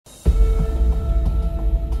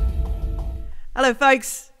Hello,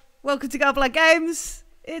 folks. Welcome to Gobbler Games.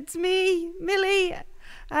 It's me, Millie.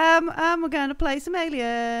 And we're going to play some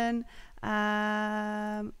Alien.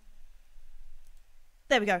 There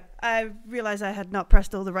we go. I realised I had not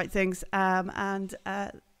pressed all the right things, and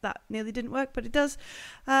that nearly didn't work, but it does.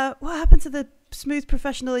 What happened to the smooth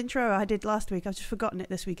professional intro I did last week? I've just forgotten it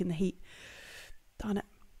this week in the heat. Darn it.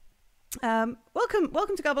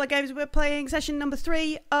 Welcome to Gobbler Games. We're playing session number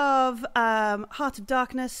 3 of Heart of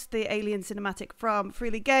Darkness, the Alien cinematic from Free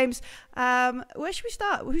League Games. Where should we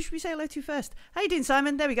start? Who should we say hello to first? How you doing,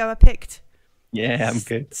 Simon? There we go. I picked. Yeah, I'm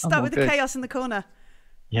good. Start with the chaos in the corner.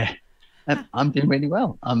 Yeah, I'm doing really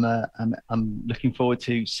well. I'm looking forward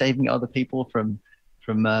to saving other people from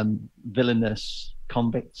villainous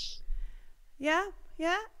convicts. Yeah.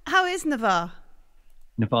 How is Navarre?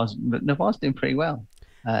 Navarre's doing pretty well.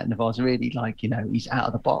 Navarre's really he's out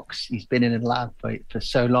of the box. He's been in a lab for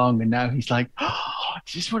so long, and now he's like, oh,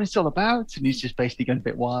 is this what it's all about? And he's just basically going a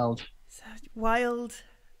bit wild. So wild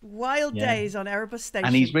days on Erebus Station.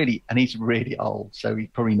 And he's really old, so he's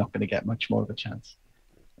probably not going to get much more of a chance.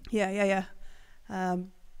 Yeah.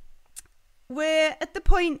 We're at the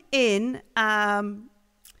point in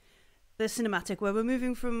the cinematic where we're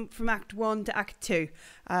moving from Act 1 to Act 2.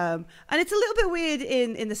 And it's a little bit weird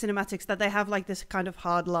in the cinematics that they have like this kind of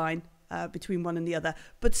hard line between one and the other.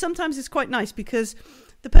 But sometimes it's quite nice because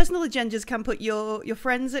the personal agendas can put your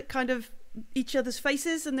friends at kind of each other's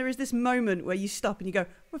faces, and there is this moment where you stop and you go,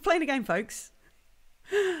 we're playing a game, folks.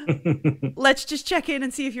 Let's just check in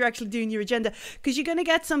and see if you're actually doing your agenda, because you're going to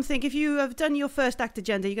get something. If you have done your first act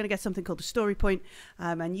agenda, you're going to get something called a story point,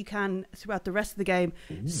 and you can, throughout the rest of the game,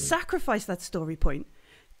 sacrifice that story point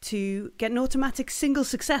to get an automatic single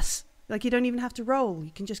success. Like, you don't even have to roll,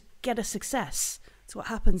 you can just get a success. That's what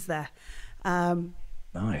happens there.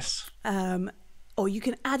 Nice. Or you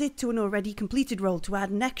can add it to an already completed roll to add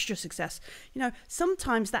an extra success.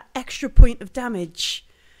 Sometimes that extra point of damage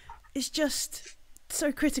is just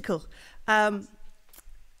so critical.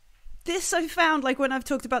 This I found, like, when I've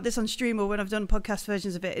talked about this on stream or when I've done podcast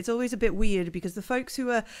versions of it, it's always a bit weird because the folks who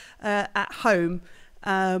are at home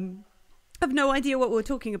have no idea what we're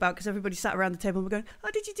talking about, because everybody sat around the table and we're going, oh,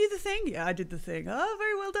 did you do the thing? Yeah, I did the thing. Oh,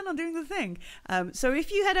 very well done on doing the thing. So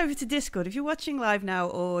if you head over to Discord, if you're watching live now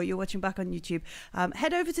or you're watching back on YouTube,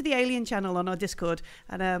 head over to the Alien channel on our Discord,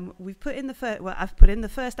 and we've put in I've put in the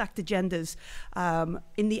first act agendas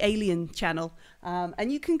in the Alien channel,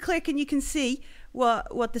 and you can click and you can see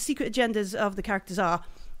what the secret agendas of the characters are.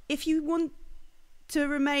 If you want to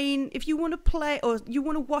remain, if you want to play or you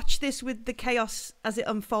want to watch this with the chaos as it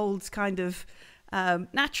unfolds kind of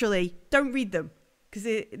naturally, don't read them,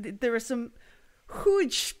 because there are some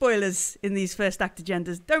huge spoilers in these first act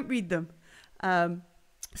agendas. Don't read them.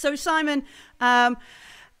 So Simon, Navarre's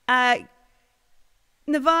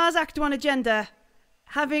Act 1 agenda,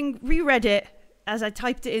 having reread it as I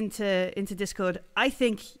typed it into Discord, I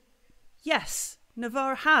think, yes,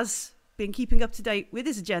 Navarre has been keeping up to date with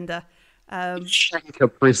his agenda. Shank a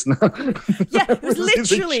prisoner. Yeah, it was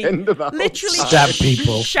literally stab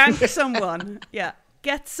people, shank someone. Yeah,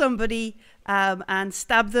 get somebody and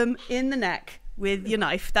stab them in the neck with your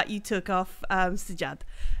knife that you took off Sajad.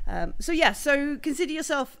 So consider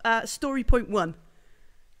yourself story point 1.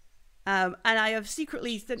 And I have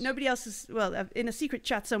secretly that nobody else is, in a secret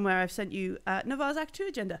chat somewhere, I've sent you Navarre's Act 2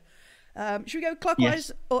 agenda. Should we go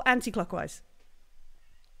clockwise or anti-clockwise?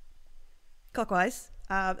 Clockwise.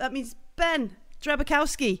 That means Ben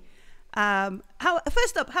Drabakowski.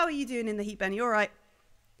 First up, how are you doing in the heat, Ben? You all right?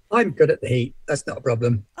 I'm good at the heat. That's not a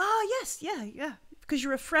problem. Oh, yes. Yeah. Because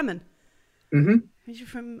you're a Fremen. Mm-hmm. You're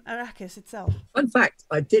from Arrakis itself. Fun fact,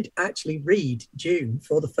 I did actually read Dune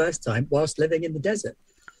for the first time whilst living in the desert.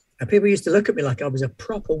 And people used to look at me like I was a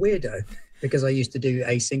proper weirdo because I used to do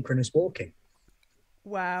asynchronous walking.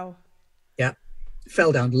 Wow. Yeah.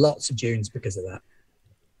 Fell down lots of dunes because of that.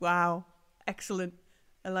 Wow. Excellent.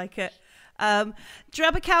 I like it.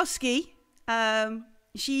 Drabakowski,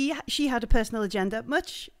 she had a personal agenda,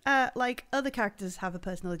 much like other characters have a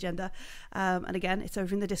personal agenda. And again, it's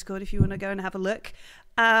over in the Discord if you want to go and have a look.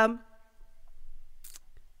 I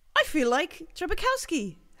feel like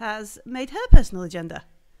Drabakowski has made her personal agenda.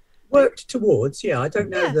 Worked towards, yeah. I don't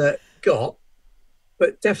know that got,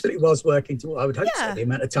 but definitely was working towards. I would hope so. The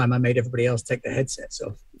amount of time I made everybody else take their headsets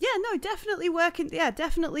off. Yeah, no, definitely working. Yeah,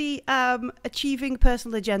 definitely achieving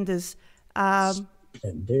personal agendas.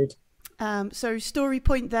 Indeed. So story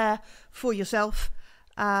point there for yourself.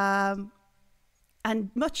 And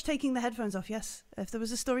much taking the headphones off, yes. If there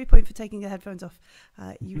was a story point for taking the headphones off,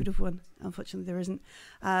 you would have won. Unfortunately, there isn't.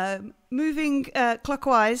 Moving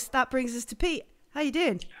clockwise, that brings us to Pete. How you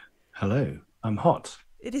doing? Hello. I'm hot.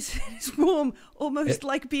 It is warm, almost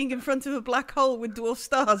like being in front of a black hole with dwarf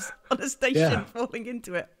stars on a station falling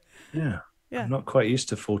into it. Yeah. I'm not quite used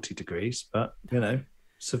to 40 degrees, but,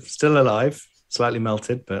 so still alive, slightly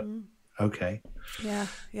melted, but okay. Yeah.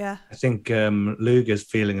 I think Luger's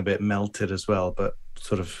feeling a bit melted as well, but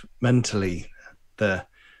sort of mentally, the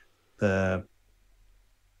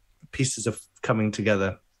pieces are coming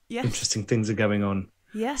together. Yes. Interesting things are going on.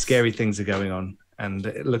 Yes. Scary things are going on. And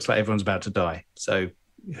it looks like everyone's about to die. So,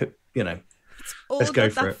 let's go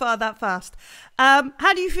for it. That fast.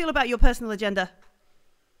 How do you feel about your personal agenda?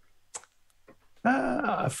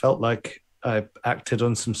 I felt like I acted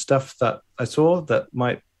on some stuff that I saw that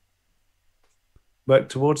might work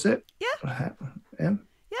towards it. Yeah. Yeah.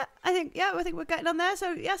 Yeah, I think we're getting on there.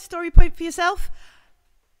 So story point for yourself.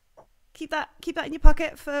 Keep that in your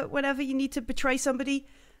pocket for whenever you need to betray somebody,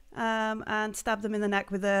 and stab them in the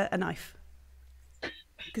neck with a knife.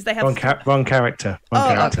 Because they have wrong character.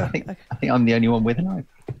 I think I'm the only one with a knife.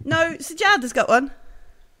 No, Sajad has got one.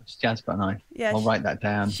 Sajad's got a knife. Yeah, I'll write that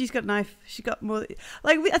down. She's got a knife. She got more.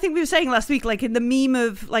 I think we were saying last week, like in the meme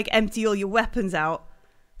of like empty all your weapons out.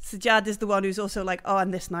 Sajad is the one who's also like, oh,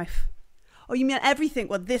 and this knife. Oh, you mean everything?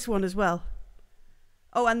 Well, this one as well.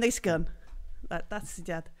 Oh, and this gun. That's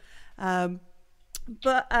Sajad.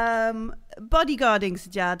 But bodyguarding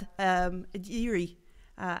Sajad, Yuri.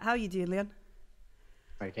 How are you doing, Leon?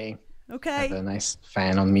 Okay. Okay. Have a nice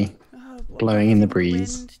fan on me, blowing in the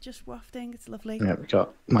breeze. Wind, just wafting. It's lovely. Yeah,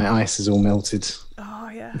 my ice is all melted. Oh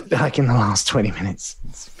yeah. Like in the last 20 minutes.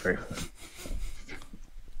 It's brutal.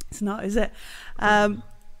 It's not, is it?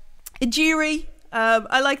 Ijiri.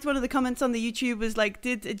 I liked one of the comments on the YouTube was like,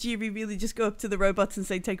 did Ijiri really just go up to the robots and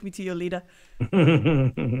say, "Take me to your leader"?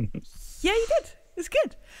 Yeah, he did. It's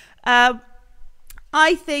good.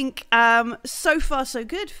 I think so far so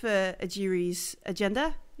good for Ijiri's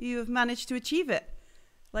agenda. You have managed to achieve it.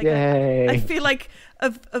 Like I feel like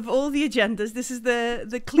of all the agendas, this is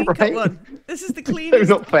the clean cut one. This is the cleanest. It's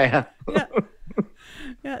not fair.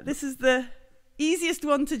 Yeah, this is the easiest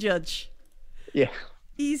one to judge. Yeah.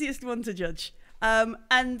 Easiest one to judge.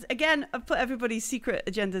 And again, I've put everybody's secret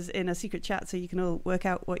agendas in a secret chat so you can all work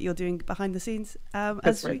out what you're doing behind the scenes.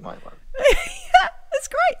 That's my one. Yeah, that's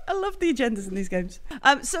great. I love the agendas in these games.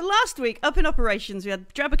 So last week, up in operations, we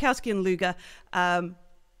had Drabakowski and Luger.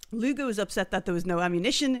 Luger was upset that there was no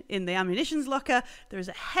ammunition in the ammunitions locker. There is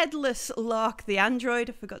a headless Lark, the android.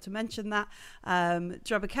 I forgot to mention that.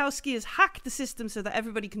 Drabakowski has hacked the system so that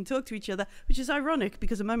everybody can talk to each other, which is ironic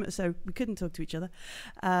because a moment or so we couldn't talk to each other.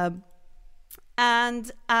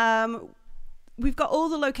 And we've got all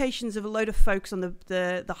the locations of a load of folks on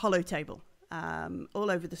the holo table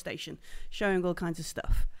all over the station, showing all kinds of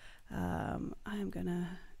stuff. I am going to...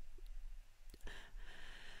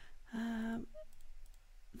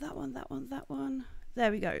 that one.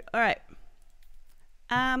 There we go. All right.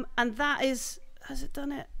 And that is... Has it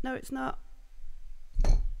done it? No, it's not.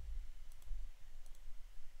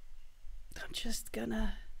 I'm just going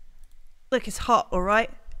to... Look, it's hot, all right?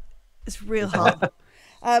 It's real hot.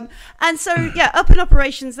 And so, yeah, up in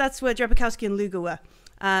operations, that's where Drabakowski and Luger were.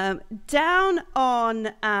 Down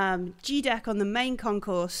on G-Deck on the main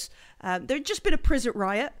concourse, there had just been a prison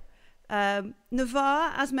riot.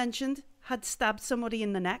 Navarre, as mentioned, had stabbed somebody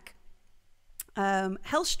in the neck.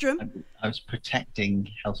 Hellstrom... I was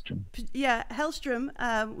protecting Hellstrom. Yeah, Hellstrom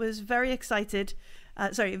was very excited.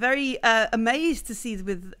 Very amazed to see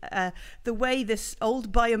with the way this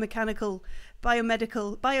old biochemical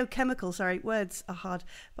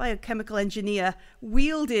engineer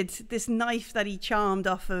wielded this knife that he charmed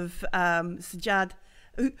off of Sajad.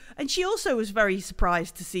 And she also was very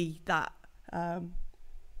surprised to see that.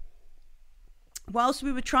 Whilst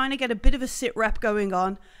we were trying to get a bit of a sit rep going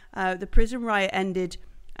on, the prison riot ended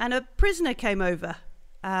and a prisoner came over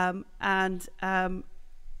and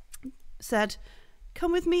said,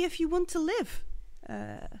 "Come with me if you want to live."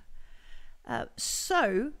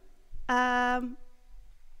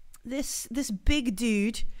 This big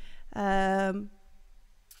dude,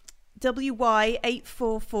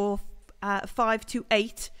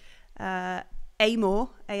 WY844528, Amor,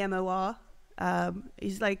 AMOR,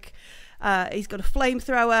 he's like, he's got a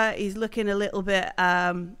flamethrower, he's looking a little bit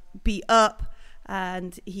beat up,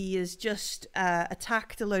 and he has just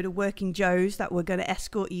attacked a load of working Joes that were going to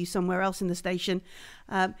escort you somewhere else in the station.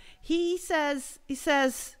 He says,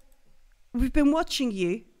 "We've been watching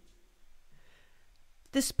you.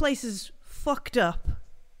 This place is fucked up.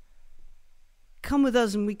 Come with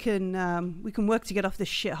us and we can work to get off this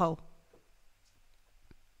shithole."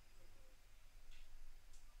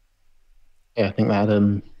 Yeah, I think that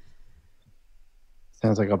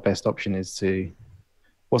sounds like our best option is to...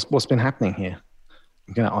 What's been happening here?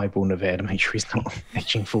 I'm going to eyeball Nevere to make sure he's not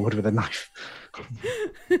edging forward with a knife.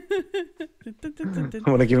 I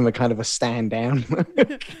want to give him a kind of a stand down.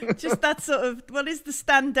 Just that sort of, what is the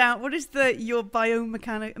stand down? What is your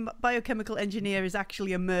biochemical engineer is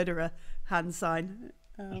actually a murderer hand sign?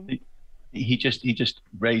 He just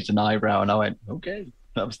raised an eyebrow and I went, okay.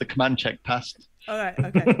 That was the command check passed. All right,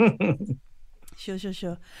 okay. Sure.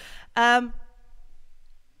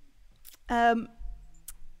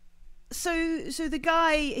 So the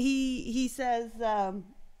guy, he says,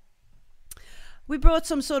 we brought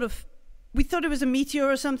some sort of, we thought it was a meteor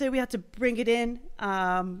or something. We had to bring it in.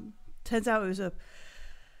 Turns out it was a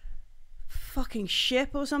fucking ship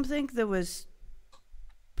or something. There was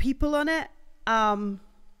people on it. I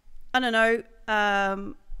don't know.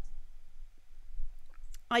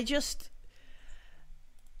 I just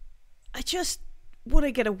want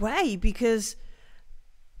to get away because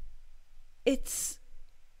it's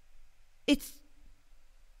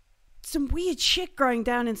some weird shit going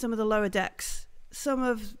down in some of the lower decks. Some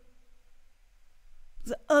of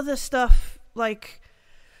the other stuff, like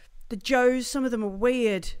the Joes, some of them are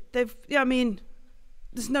weird. There's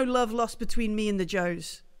no love lost between me and the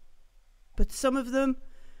Joes. But some of them,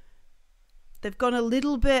 they've gone a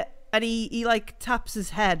little bit, and he like taps his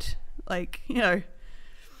head, like, you know.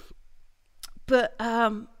 But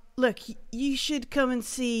look, you should come and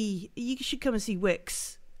see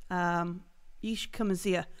Wix. You should come and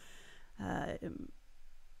see her.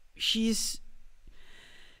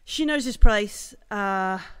 She knows his place,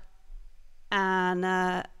 and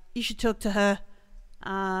you should talk to her.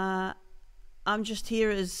 I'm just here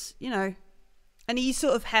as, you know, and he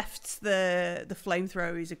sort of hefts the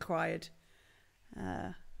flamethrower he's acquired.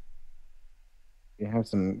 We have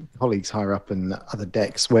some colleagues higher up in the other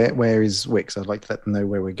decks. Where is Wix? I'd like to let them know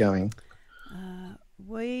where we're going.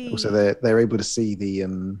 Also, they're able to see the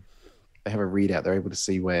they have a readout. They're able to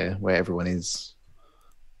see where everyone is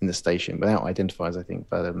in the station without identifiers, I think.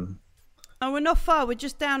 But we're not far. We're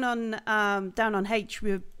just down on H.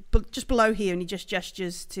 We're just below here, and he just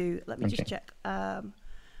gestures to. Let me just check. Can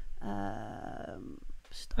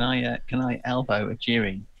I elbow a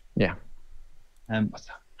Jiri? Yeah.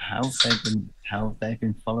 How have they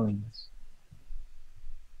been following us?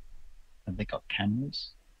 Have they got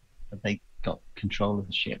cameras? Have they got control of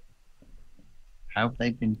the ship? How have they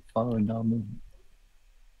been following our movement?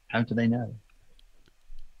 How do they know?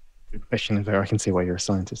 Good question, Vera. I can see why you're a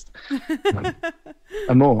scientist.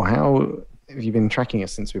 Amor, how have you been tracking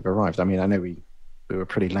us since we've arrived? I mean, I know we were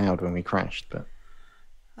pretty loud when we crashed, but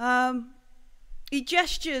he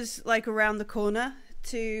gestures like around the corner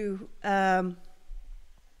to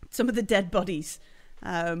some of the dead bodies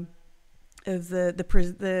of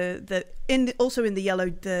also in the yellow,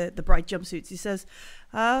 the bright jumpsuits. He says,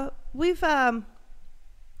 we've had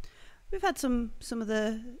some of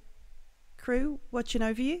the crew watching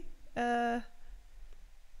over you.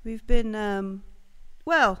 We've been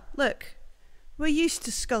well, look, we're used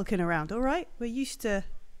to skulking around, all right? We're used to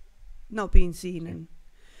not being seen, and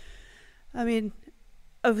I mean,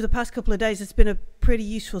 over the past couple of days, it's been a pretty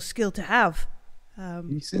useful skill to have.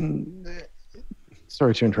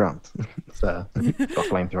 Sorry to interrupt. It's got a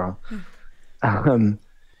flamethrower.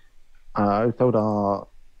 I told our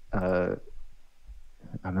I'm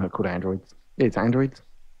not called androids. It's androids.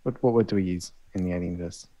 What word do we use in the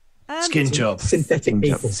alienverse? Skin job. Synthetic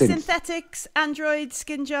people. Synthetics, androids,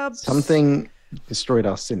 skin jobs. Something destroyed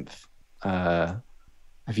our synth.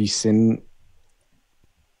 Have you seen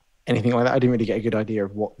anything like that? I didn't really get a good idea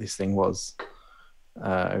of what this thing was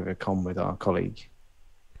over comm with our colleague.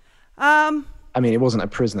 I mean, it wasn't a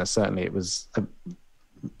prisoner, certainly. It was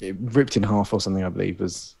it ripped in half or something, I believe,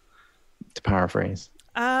 was to paraphrase.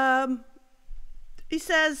 He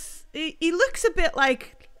says, he looks a bit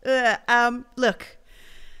like, look,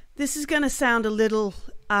 this is going to sound a little,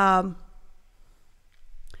 there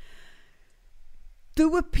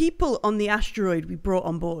were people on the asteroid we brought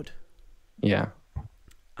on board. Yeah.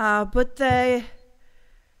 But they're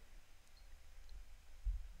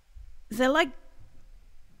like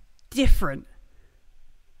different.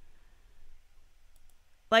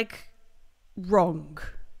 Like wrong.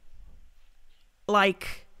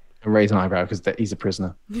 Like raise an eyebrow because he's a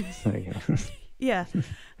prisoner. There you go. Yeah.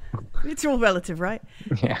 It's all relative, right?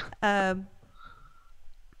 Yeah.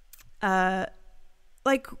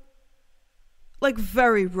 Like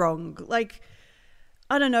very wrong. Like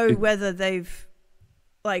I don't know whether they've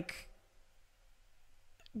like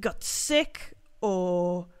got sick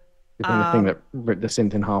or the thing that ripped the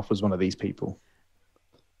synth in half was one of these people.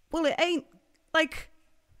 Well, it ain't like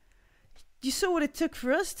you saw what it took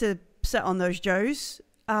for us to set on those Joes.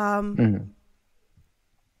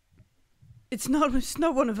 It's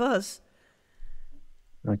not one of us.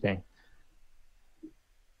 Okay.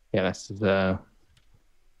 Yeah,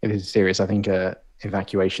 it is serious. I think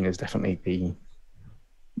evacuation is definitely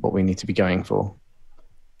what we need to be going for.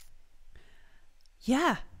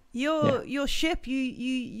 Yeah. Your ship,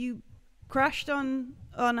 you crashed on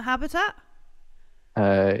Habitat?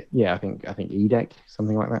 Yeah, I think EDEC,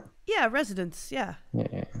 something like that. Yeah, residence, yeah.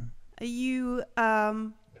 Yeah. Are you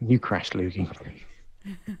You crashed, Lukey.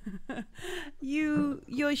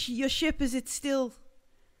 your ship, is it still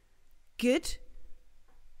good?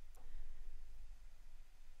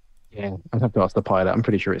 Yeah, I'd have to ask the pilot. I'm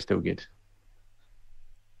pretty sure it's still good.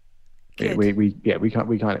 Good. We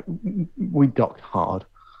docked hard.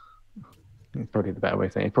 It's probably the better way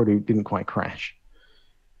of saying it. It probably didn't quite crash.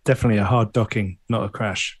 Definitely a hard docking, not a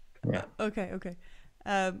crash. Yeah. Okay.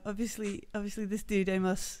 Obviously, this dude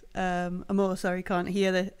Amos, Amor, sorry, can't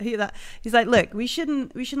hear that. He's like, look, we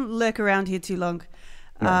shouldn't lurk around here too long.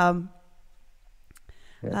 No.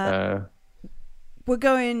 We're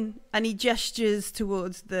going, and he gestures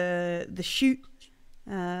towards the chute.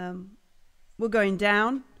 We're going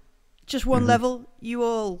down, just one level. You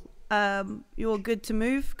all good to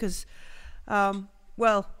move? Because,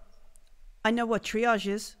 well, I know what triage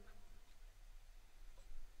is.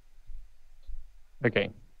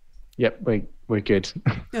 Okay. Yep, we're good.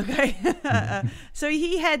 Okay. So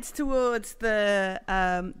he heads towards the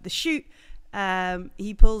chute.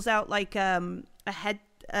 He pulls out like a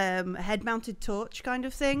head-mounted torch kind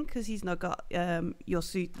of thing, because he's not got your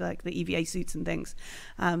suit, like the EVA suits and things.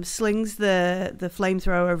 Slings the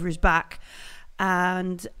flamethrower over his back.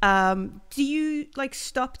 And do you like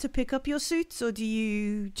stop to pick up your suits, or do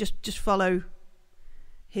you just follow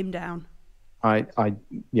him down? I'd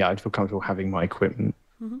feel comfortable having my equipment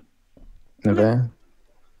there.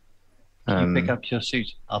 If you pick up your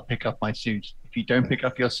suit, I'll pick up my suit. If you don't pick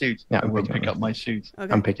up your suit, I will pick up my suit.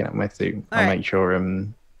 Okay. I'm picking up my suit. All I'll right. make sure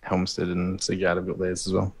Helmstead and Sigurd have got theirs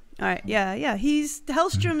as well. All right, yeah.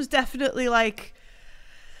 Hellstrom's definitely like.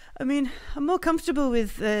 I mean, I'm more comfortable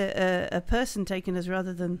with a person taking us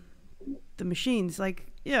rather than the machines.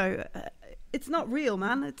 Like, you know, it's not real,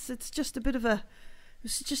 man. It's just a bit of a.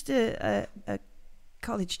 It's just a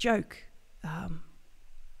college joke.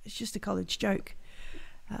 It's just a college joke.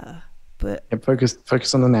 But Yeah,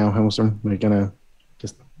 focus on the now, Helmstrom. We're gonna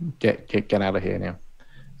just get out of here now.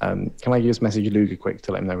 Can I just message Luger quick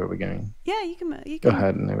to let him know where we're going? yeah, you can. Go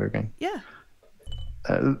ahead and know where we're going. Yeah.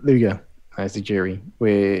 Luger, as the jury,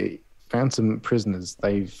 we found some prisoners.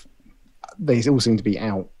 They all seem to be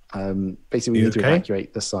out. Basically, we You need to okay?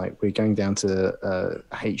 evacuate the site. We're going down to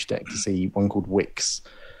H deck to see one called Wix,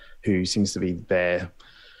 who seems to be their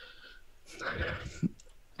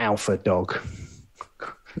alpha dog.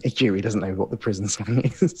 Ijiri doesn't know what the prison slang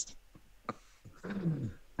is.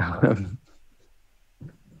 And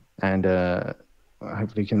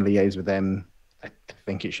hopefully we can liaise with them. I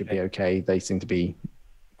think it should be okay. They seem to be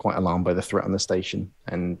quite alarmed by the threat on the station,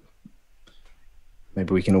 and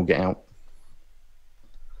maybe we can all get out.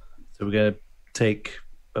 So we're going to take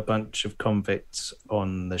a bunch of convicts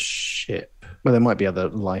on the ship. Well, there might be other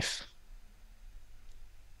life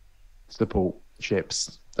support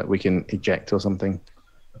ships that we can eject or something.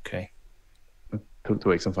 Okay. Talk to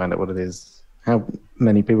Wix and find out what it is. How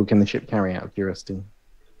many people can the ship carry, out of curiosity?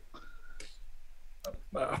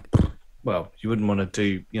 Well, you wouldn't want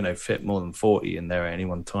to fit more than 40 in there at any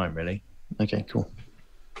one time, really. Okay, cool.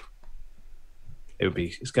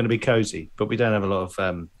 It's going to be cozy, but we don't have a lot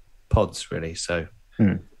of pods, really, so.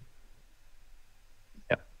 Yeah.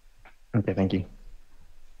 Okay, thank you.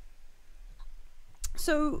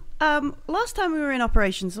 So last time we were in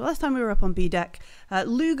operations, last time we were up on B deck,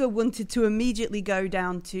 Luger wanted to immediately go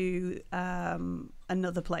down to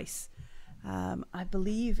another place. I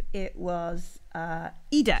believe it was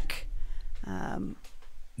E deck.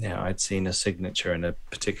 Yeah, I'd seen a signature in a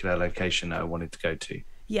particular location that I wanted to go to.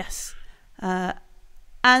 Yes.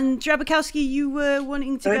 And Drabakowski, you were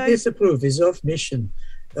wanting to I go. disapprove. He's off mission.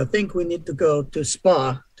 I think we need to go to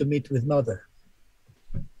Spa to meet with Mother.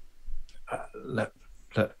 Look,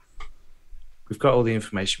 we've got all the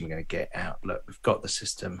information we're going to get out. Look, we've got the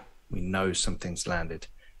system. We know something's landed.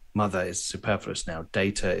 Mother is superfluous now.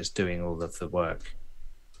 Data is doing all of the work.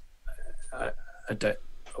 I don't.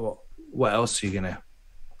 What else are you going to?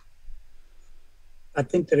 I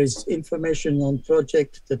think there is information on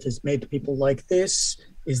project that has made people like this.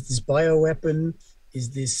 Is this bioweapon?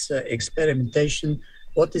 Is this experimentation?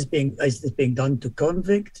 Is this being done to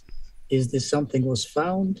convict? Is this something was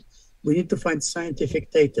found? We need to find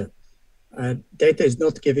scientific data. Data is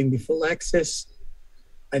not giving me full access.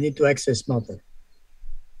 I need to access Mother.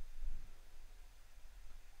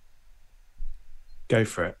 Go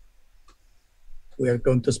for it. We are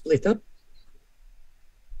going to split up.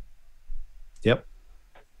 Yep.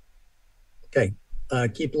 Okay.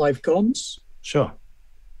 Keep live comms. Sure.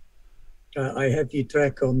 I have you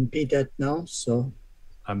track on PDET now, so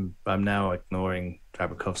I'm now ignoring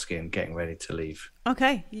Drabakovsky and getting ready to leave.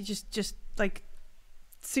 Okay, you just like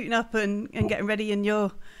suiting up and getting ready, and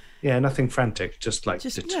you're Yeah, nothing frantic, just like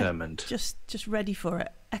Just- yeah. determined. just ready for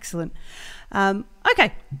it. Excellent.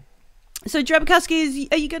 Okay, so Drabakowski,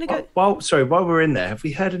 are you going to go? While we're in there, have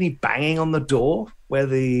we heard any banging on the door where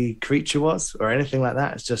the creature was or anything like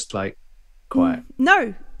that? It's just like quiet.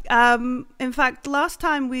 No. In fact, last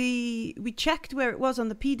time we checked where it was on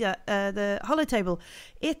the the holotable,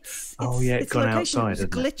 its It's gone location outside, was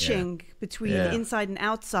isn't it? glitching between Yeah. inside and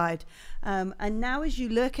outside. And now, as you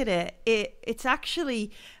look at it, it's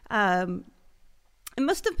actually it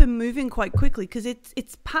must have been moving quite quickly because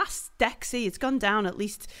it's past deck C. It's gone down at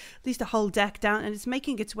least a whole deck down, and it's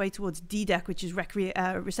making its way towards D deck, which is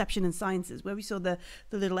reception and sciences, where we saw the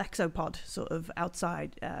little exopod sort of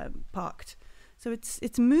outside parked. So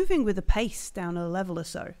it's moving with a pace down a level or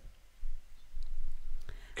so.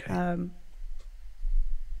 Okay. Um,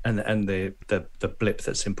 And the blip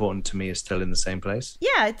that's important to me is still in the same place.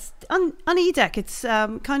 Yeah, it's on E deck. It's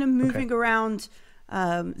kind of moving around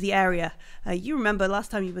the area. You remember last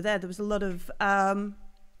time you were there was a lot of there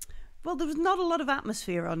was not a lot of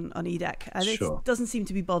atmosphere on E deck. Sure. It doesn't seem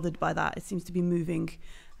to be bothered by that. It seems to be moving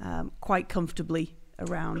quite comfortably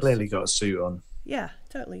around. Clearly got a suit on. Yeah,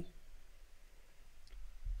 totally.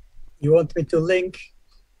 you want me to link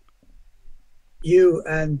you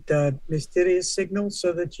and Mysterious Signal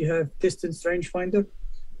so that you have distance rangefinder?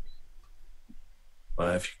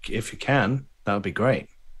 Well, if you can, that would be great.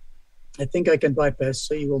 I think I can bypass,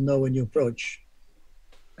 so you will know when you approach.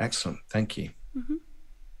 Excellent. Thank you.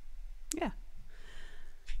 Yeah.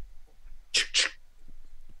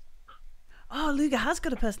 Oh, Luga has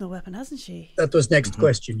got a personal weapon, hasn't she? That was next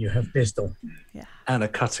question. You have pistol. Yeah. And a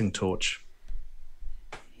cutting torch.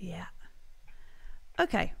 Yeah.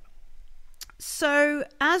 Okay. So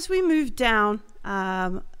as we move down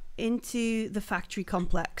into the factory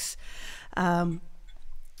complex,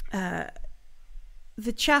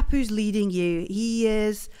 the chap who's leading you,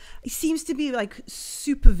 he seems to be like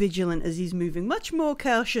super vigilant as he's moving, much more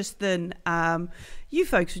cautious than you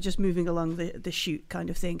folks were just moving along the chute kind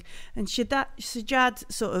of thing. And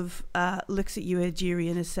Sajad sort of looks at you, Ajiri,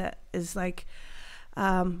 and is like,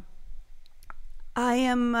 I'm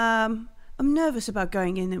nervous about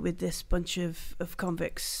going in with this bunch of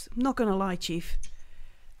convicts. I'm not going to lie, Chief.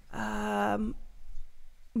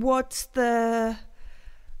 What's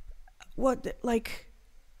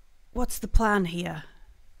the plan here?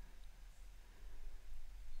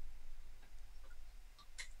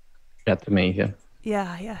 That to me, yeah.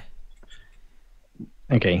 Yeah.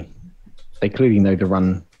 Okay. They clearly know the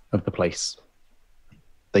run of the place.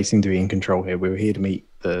 They seem to be in control here. We were here to meet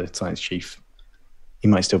the science chief. He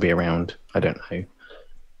might still be around. I don't know.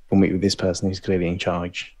 We'll meet with this person who's clearly in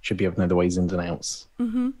charge. Should be able to know the ways ins and outs.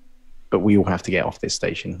 Mm-hmm. But we all have to get off this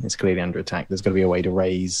station. It's clearly under attack. There's got to be a way to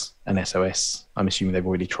raise an SOS. I'm assuming they've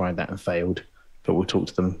already tried that and failed. But we'll talk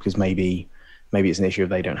to them because maybe it's an issue if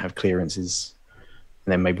they don't have clearances.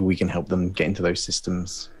 And then maybe we can help them get into those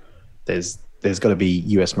systems. There's got to be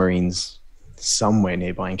US Marines somewhere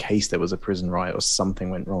nearby in case there was a prison riot or something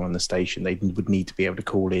went wrong on the station. They would need to be able to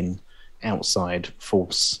call in outside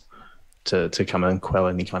force to come and quell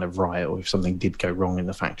any kind of riot or if something did go wrong in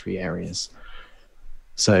the factory areas.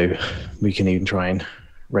 So we can even try and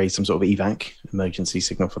raise some sort of evac emergency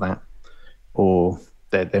signal for that. Or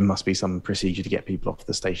there must be some procedure to get people off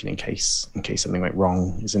the station in case something went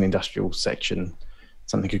wrong. It's an industrial section.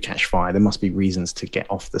 Something could catch fire. There must be reasons to get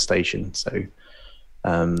off the station. So,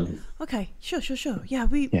 Okay, sure. Yeah,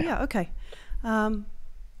 okay. It's going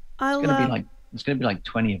to be like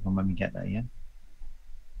 20 of them when we get there. Yeah.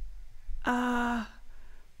 I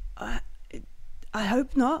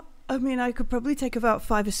hope not. I mean, I could probably take about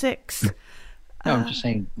 5 or 6. No, I'm just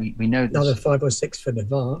saying we know this. Another 5 or 6 for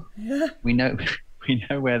Navarre. Yeah. We know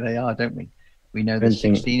where they are, don't we? We know there's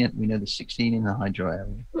 16. We know there's 16 in the hydro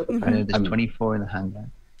area. We know there's 24 in the hangar.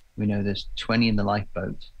 We know there's 20 in the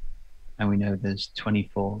lifeboat, and we know there's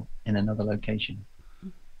 24 in another location.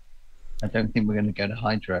 I don't think we're going to go to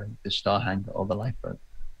hydro, the star hangar, or the lifeboat,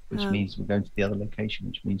 which means we're going to the other location,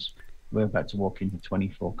 which means we're about to walk into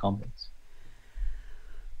 24 convicts.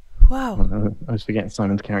 Wow. I was forgetting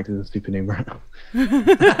Simon's character is a supernumerate.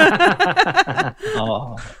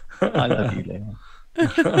 Oh, I love you, Leon.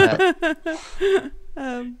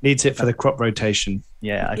 Needs it for the crop rotation.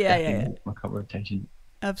 Yeah, I Yeah. definitely my crop rotation.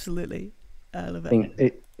 Absolutely. I love I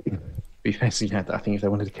it. think be fair, so, I think if they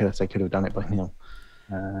wanted to kill us, they could have done it by now.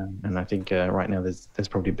 And I think right now there's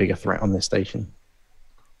probably a bigger threat on this station.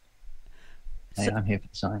 Hey, I'm here for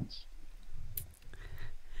the science.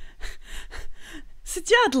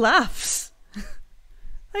 Sajad laughs.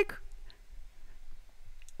 Like,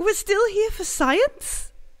 we're still here for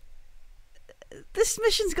science? This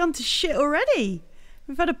mission's gone to shit already.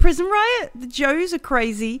 We've had a prison riot. The Joes are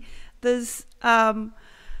crazy. There's a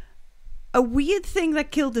weird thing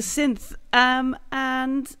that killed a synth. And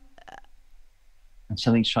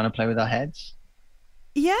something's trying to play with our heads.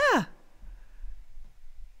 Yeah.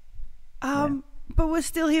 But we're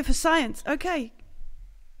still here for science. Okay.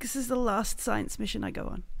 This is the last science mission I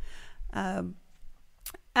go on.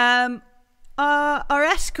 Our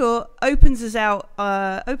escort opens us out,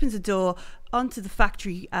 opens a door onto the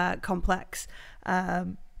factory complex.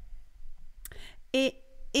 It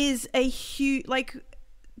is a huge, like,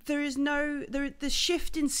 the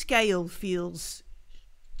shift in scale feels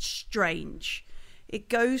strange. It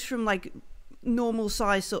goes from like normal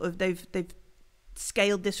size, sort of, they've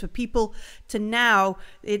scaled this for people, to now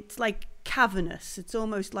it's like cavernous. It's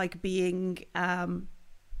almost like being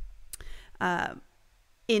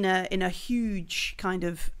in a huge kind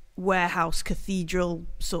of warehouse cathedral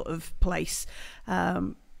sort of place.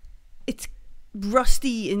 It's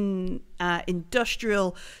rusty in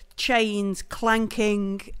industrial, chains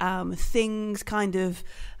clanking, things kind of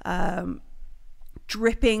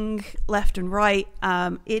dripping left and right.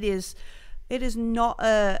 It is not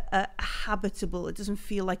a habitable. It doesn't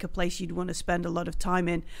feel like a place you'd want to spend a lot of time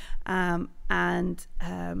in.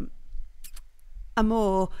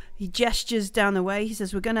 Amor, he gestures down the way. He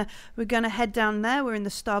says, "We're gonna head down there. We're in the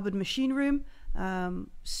starboard machine room.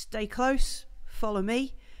 Stay close. Follow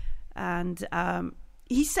me." And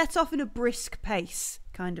he sets off in a brisk pace,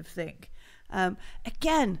 kind of thing.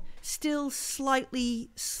 Again, still slightly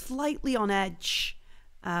on edge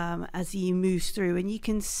as he moves through, and you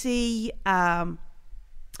can see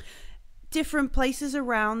different places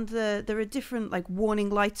around. There are different like warning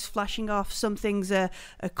lights flashing off. Some things are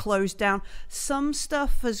closed down. Some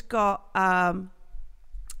stuff has got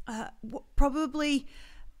probably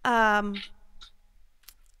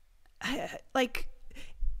like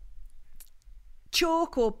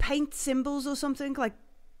chalk or paint symbols or something, like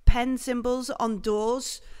pen symbols on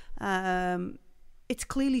doors. It's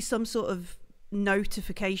clearly some sort of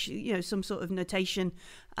notification, some sort of notation,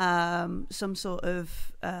 some sort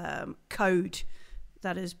of code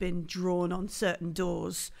that has been drawn on certain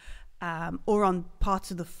doors, or on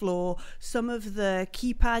parts of the floor. Some of the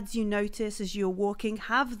keypads you notice as you're walking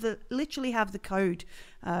literally have the code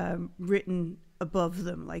written above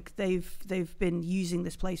them. Like they've been using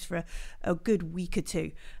this place for a good week or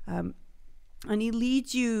two. And he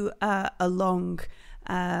leads you along,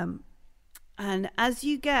 and as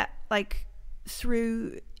you get like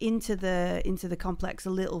through into the complex a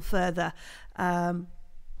little further,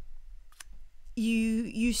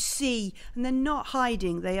 you see, and they're not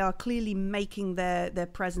hiding, they are clearly making their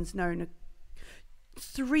presence known.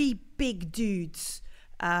 3 big dudes,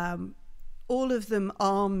 all of them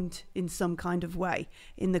armed in some kind of way,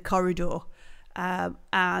 in the corridor,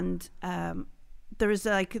 and there's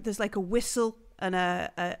like a whistle and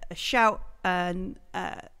a shout, and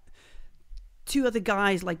 2 other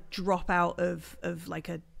guys like drop out of like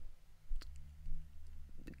a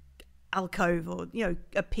alcove or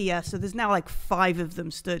a pier. So there's now like 5 of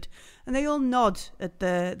them stood, and they all nod at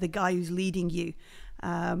the guy who's leading you.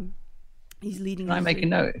 He's leading. Can I make a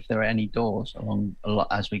note if there are any doors along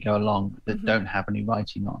as we go along that don't have any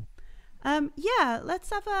writing on? Yeah, let's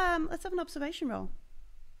have an observation roll.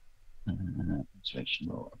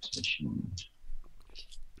 Observation.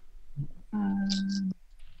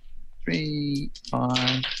 3,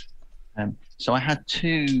 5. So I had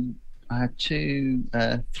 2. I had 2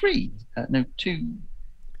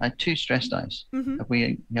 stress dice.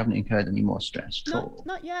 We haven't incurred any more stress at all.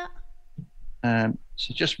 Not yet. So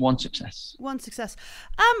just 1 success. 1 success.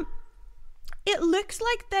 It looks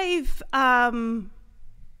like they've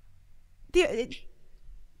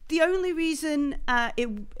the only reason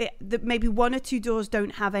that maybe 1 or 2 doors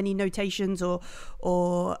don't have any notations or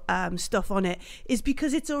stuff on it is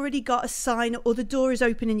because it's already got a sign, or the door is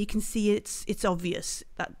open and you can see it's obvious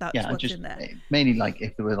that's what's in there. Mainly like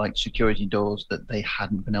if there were like security doors that they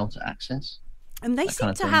hadn't been able to access. And they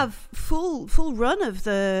seem to have full run of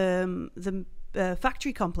the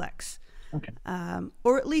factory complex. Okay.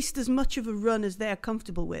 Or at least as much of a run as they're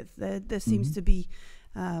comfortable with. There seems to be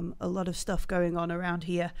a lot of stuff going on around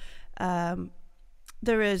here.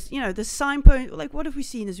 There is, the signpost, like what have we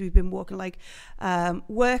seen as we've been walking, like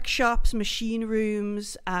workshops, machine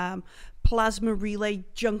rooms, plasma relay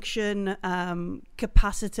junction,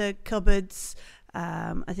 capacitor cupboards.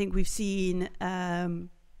 I think we've seen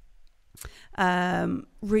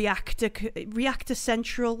reactor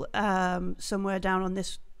central somewhere down on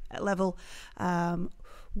this level,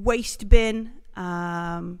 waste bin,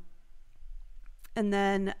 and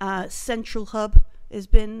then central hub has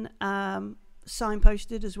been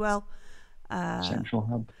signposted as well. Central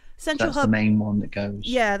hub. Central That's hub, the main one that goes.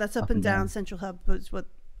 yeah, that's up and down. Central hub was what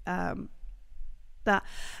that.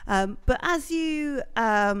 But as you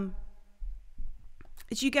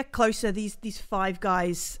get closer, these 5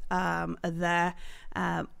 guys are there,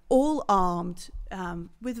 all armed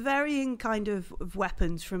with varying kind of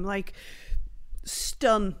weapons, from like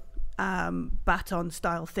stun baton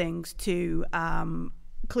style things to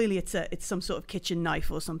clearly it's some sort of kitchen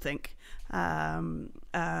knife or something.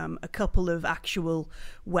 A couple of actual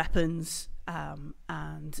weapons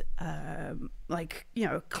and like, you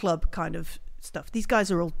know, club kind of stuff. These guys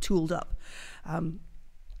are all tooled up.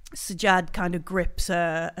 Sajad kind of grips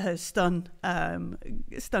her stun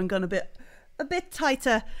gun a bit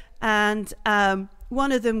tighter, and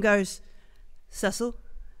one of them goes, "Cecil,"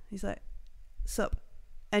 he's like, "Sup?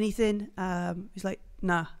 Anything?" He's like,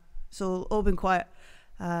 "Nah, it's all been quiet."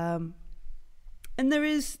 And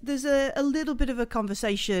there's a little bit of a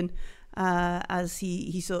conversation as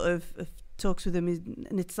he sort of talks with him,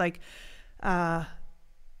 and it's like, I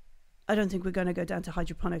don't think we're going to go down to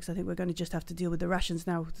hydroponics. I think we're going to just have to deal with the rations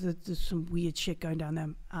now. There's some weird shit going down there,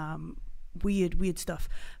 weird stuff,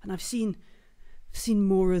 and I've seen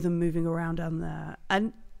more of them moving around down there.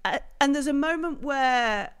 And there's a moment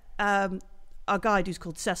where our guide, who's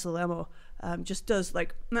called Cecil Emor, just does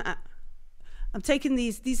like, "Nah, I'm taking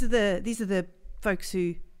these. These are the folks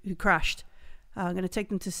who crashed. I'm going to take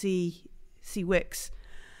them to see Wix.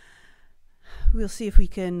 We'll see if we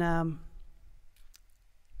can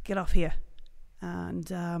get off here, and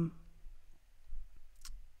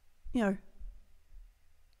you know,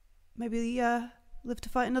 maybe live to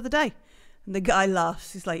fight another day." And the guy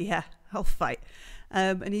laughs. He's like, "Yeah, I'll fight."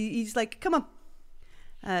 And he's like, "Come on,"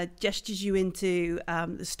 gestures you into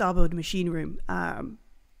the starboard machine room,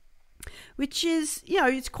 which is, you know,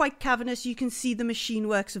 it's quite cavernous. You can see the machine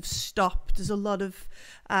works have stopped. There's a lot of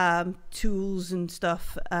tools and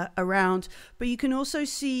stuff around, but you can also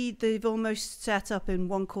see they've almost set up in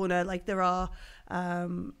one corner, like there are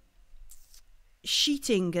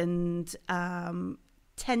sheeting and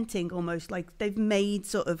tenting, almost like they've made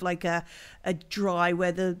sort of like a dry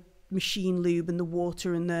where the machine lube and the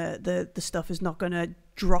water and the stuff is not going to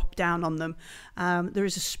drop down on them. There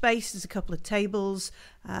is a space, there's a couple of tables,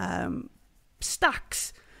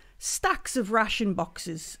 stacks of ration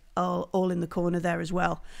boxes all in the corner there as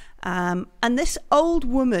well. And this old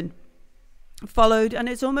woman followed, and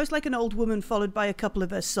it's almost like an old woman followed by a couple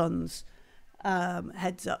of her sons,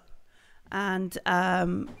 heads up. And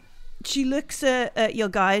she looks at your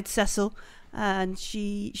guide, Cecil, and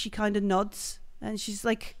she kind of nods, and she's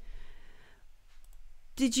like,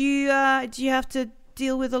 "Did you have to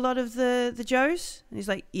deal with a lot of the Joes?" And he's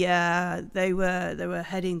like, "Yeah, they were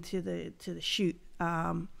heading to the chute.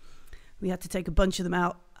 We had to take a bunch of them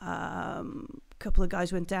out. A couple of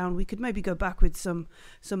guys went down. We could maybe go back with some."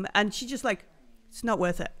 And she just like, "It's not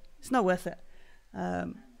worth it. It's not worth it."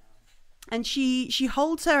 And she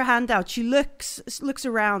holds her hand out. She looks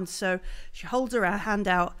around, so she holds her hand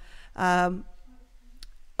out,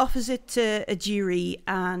 offers it to Ajiri,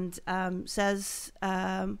 and says,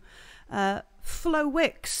 "Flo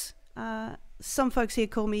Wicks. Some folks here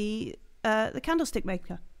call me the candlestick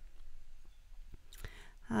maker.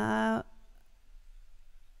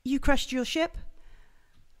 You crashed your ship.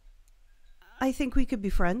 I think we could be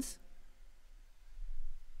friends."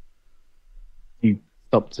 You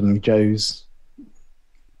stopped some Joes,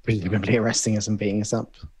 presumably arresting us and beating us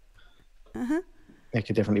up. Uh-huh. There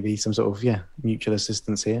could definitely be some sort of mutual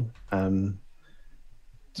assistance here. How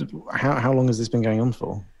long has this been going on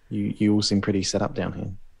for? You all seem pretty set up down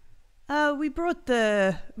here. We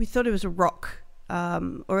thought it was a rock,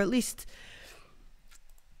 or at least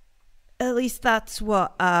that's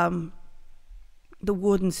what the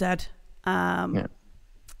warden said.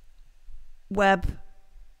 Webb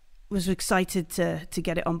was excited to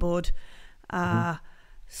get it on board.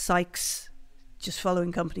 Sykes just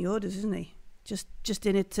following company orders, isn't he? Just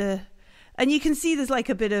in it to, and you can see there's like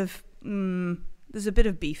a bit of there's a bit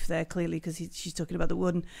of beef there, clearly, because she's talking about the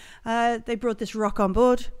warden. They brought this rock on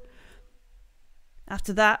board.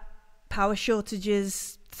 After that, power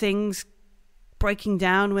shortages, things breaking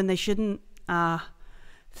down when they shouldn't,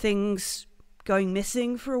 things going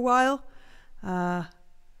missing for a while.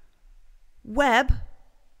 Webb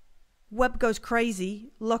Webb goes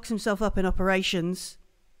crazy, locks himself up in operations.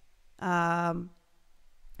 Something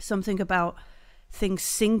about things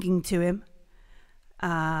singing to him.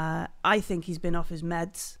 I think he's been off his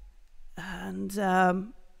meds. And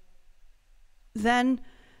then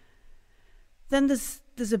there's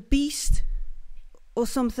a beast or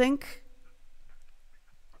something,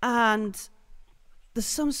 and there's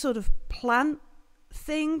some sort of plant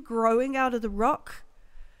thing growing out of the rock.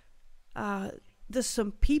 There's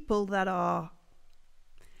some people that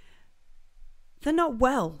they're not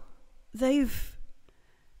well. They're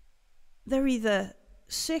either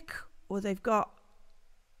sick or they've got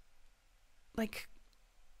like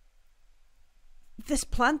this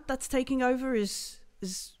plant that's taking over is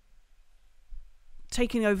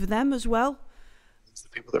taking over them as well. It's the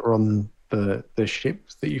people that were on the ship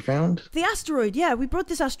that you found? The asteroid, yeah. We brought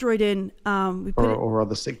this asteroid in. Or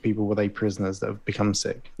other sick people, were they prisoners that have become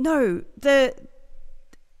sick? No, they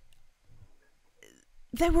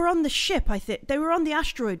were on the ship, I think. They were on the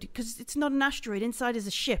asteroid, because it's not an asteroid. Inside is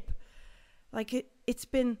a ship. Like, it's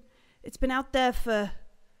been out there for,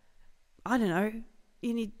 I don't know.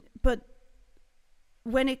 But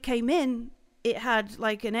when it came in, it had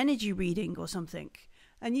like an energy reading or something.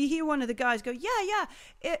 And you hear one of the guys go, yeah,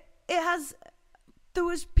 it has, there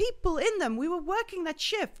was people in them. We were working that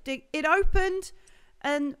shift. It opened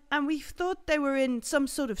and we thought they were in some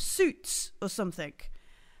sort of suits or something.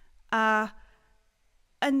 And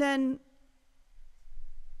then,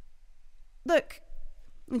 look,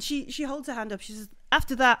 and she holds her hand up. She says,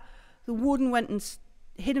 after that, the warden went and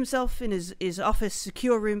hid himself in his office,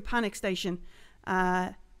 secure room, panic station,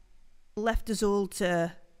 left us all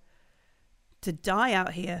to die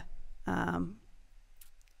out here,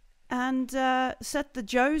 and set the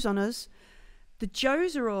Joes on us. The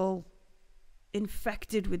Joes are all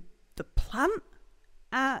infected with the plant.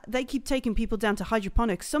 They keep taking people down to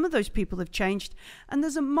hydroponics. Some of those people have changed, and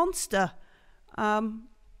there's a monster, some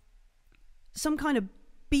kind of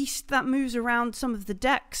beast that moves around some of the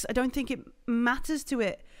decks. I don't think it matters to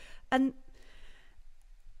it, and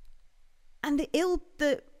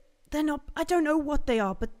they're not. I don't know what they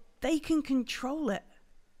are, but they can control it.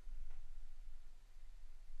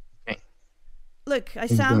 Okay. Look, I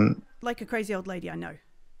sound like a crazy old lady, I know.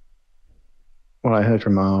 Well, I heard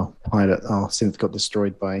from our pilot, our synth got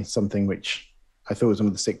destroyed by something which I thought was one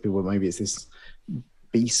of the sick people. Maybe it's this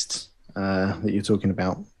beast that you're talking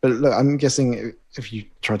about. But look, I'm guessing if you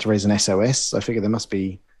try to raise an SOS, I figure there must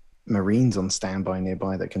be Marines on standby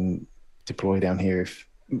nearby that can deploy down here if,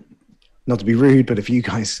 not to be rude, but if you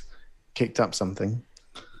guys kicked up something.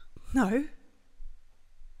 No.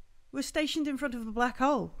 We're stationed in front of a black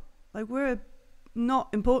hole. Like, we're not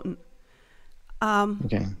important.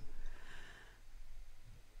 Okay.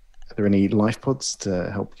 Are there any life pods to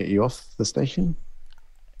help get you off the station?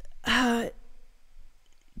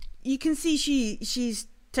 You can see she's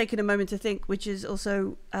taken a moment to think, which is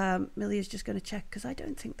also Millia's just going to check, because I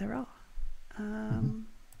don't think there are.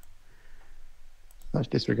 Such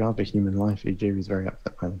disregard for human life. EG is very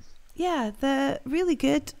upset by this. Yeah, they're really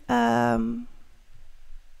good.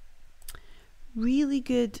 Really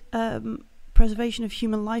good preservation of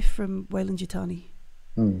human life from Weyland-Yutani.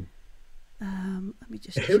 Let me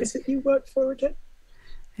just Who is it you work for again?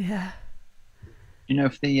 Yeah. You know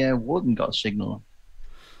if the warden got a signal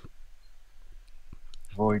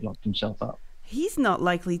before he locked himself up? He's not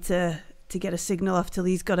likely to get a signal off till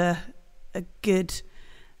he's got a good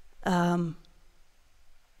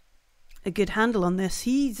handle on this.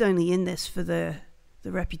 He's only in this for the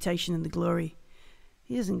reputation and the glory.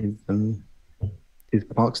 He doesn't. Is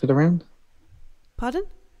Clark still around? Pardon?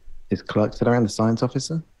 Is Clark still around, the science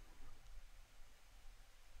officer?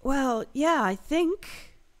 Well, yeah, I think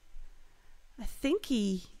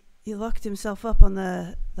he locked himself up on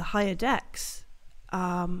the higher decks.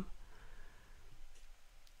 I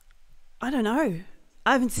don't know.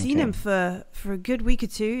 I haven't seen him for a good week or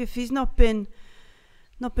two. If he's not been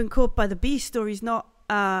caught by the beast, or he's not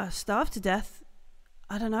starved to death,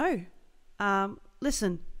 I don't know.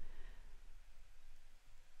 Listen,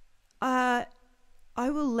 I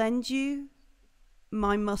will lend you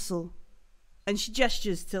my muscle. And she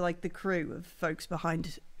gestures to like the crew of folks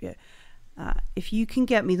behind. Yeah, if you can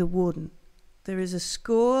get me the warden, there is a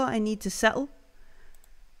score I need to settle,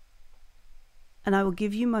 and I will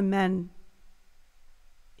give you my men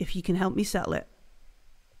if you can help me settle it.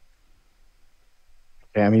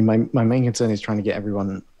 Yeah, I mean, my main concern is trying to get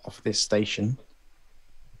everyone off this station.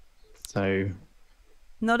 So,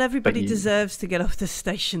 not everybody deserves to get off this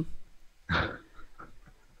station.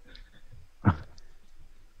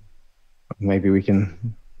 Maybe we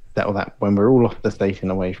can settle that when we're all off the station,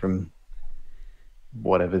 away from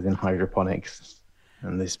whatever's in hydroponics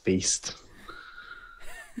and this beast.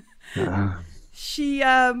 She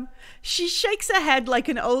shakes her head like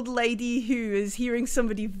an old lady who is hearing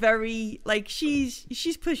somebody very like she's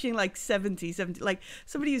pushing like 70, like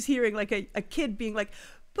somebody who's hearing like a kid being like,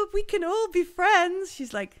 but we can all be friends.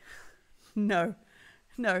 She's like, no.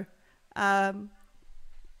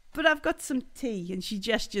 But I've got some tea, and she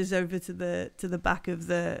gestures over to the back of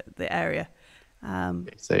the area.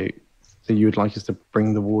 So you would like us to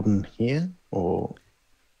bring the warden here, or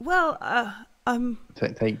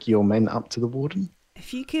take your men up to the warden?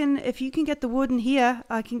 If you can get the warden here,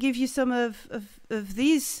 I can give you some of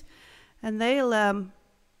these, and they'll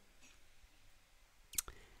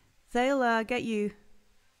get you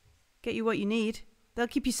what you need. They'll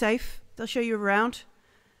keep you safe. They'll show you around.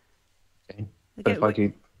 Okay. But if I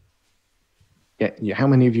could get you, how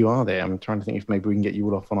many of you are there? I'm trying to think if maybe we can get you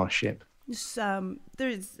all off on our ship. There's Simon's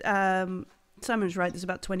right. There's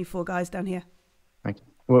about 24 guys down here. Okay.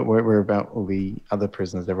 Where about all the other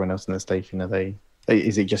prisoners? Everyone else in the station? Are they?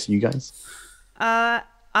 Is it just you guys?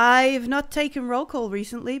 I've not taken roll call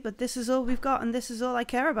recently, but this is all we've got, and this is all I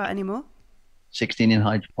care about anymore. 16 in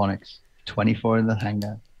hydroponics, 24 in the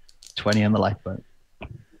hangar, 20 on the lifeboat,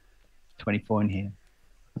 24 in here.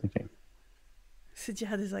 Okay. So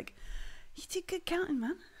Jihad is like, you did good counting,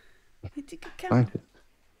 man. You did good counting.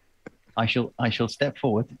 I shall step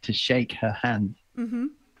forward to shake her hand. Mm-hmm.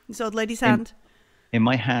 This old lady's hand. In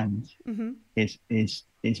my hand mm-hmm. is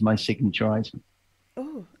my signature item.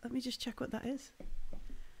 Oh, let me just check what that is.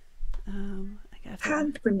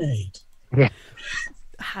 Hand grenade. Yeah.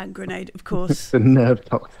 Hand grenade, of course. The nerve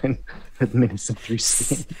toxin administered through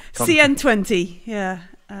skin. CN20, yeah.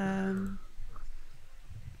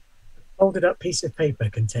 Folded up piece of paper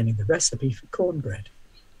containing the recipe for cornbread.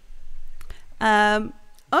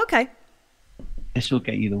 Okay. This will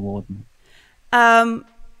get you the warden.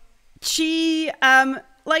 She,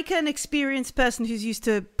 like an experienced person who's used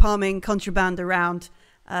to palming contraband around,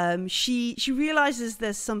 she realizes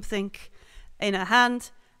there's something in her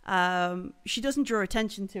hand. She doesn't draw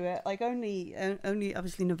attention to it. Like only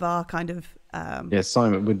obviously Navarre kind of. Yeah,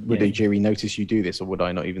 Simon, would Ejiri notice you do this, or would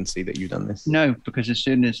I not even see that you've done this? No, because as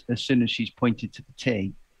soon as she's pointed to the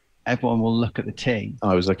tea, everyone will look at the tea.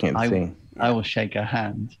 I was looking at the tea. I will shake her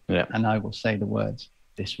hand, and I will say the words,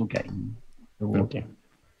 "This will get you the warden." Okay.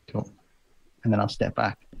 Cool. And then I'll step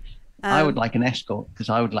back. I would like an escort because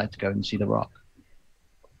I would like to go and see the rock.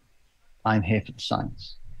 I'm here for the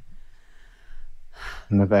science.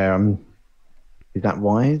 Navarre, is that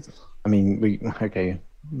wise? I mean,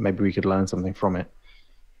 maybe we could learn something from it.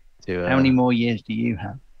 How many more years do you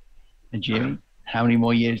have, Ejiri? How many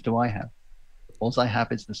more years do I have? All I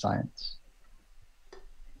have is the science.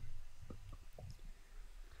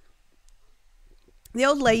 The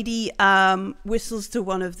old lady whistles to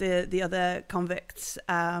one of the other convicts,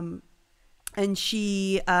 and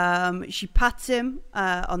she pats him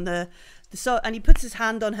on the and he puts his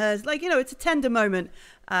hand on hers, like, it's a tender moment,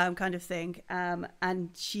 kind of thing.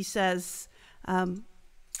 And she says,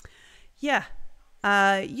 "Yeah,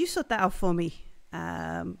 you sort that out for me.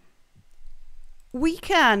 We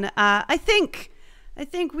can. I think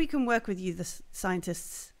we can work with you, the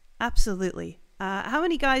scientists. Absolutely. How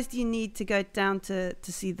many guys do you need to go down to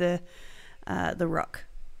see the rock?"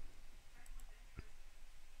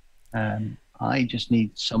 I just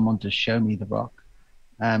need someone to show me the rock.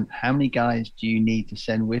 How many guys do you need to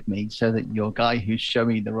send with me so that your guy who's showing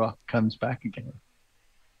me the rock comes back again?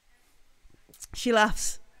 She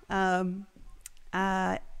laughs. I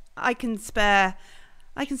can spare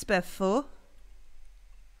 4.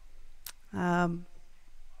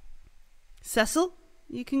 Cecil,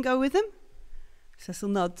 you can go with him. Cecil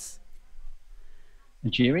nods.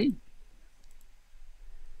 Ejiri?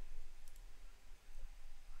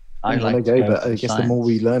 I want to go, but I guess the more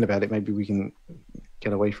we learn about it, maybe we can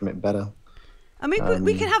get away from it better. I mean,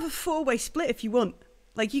 we can have a 4-way split if you want.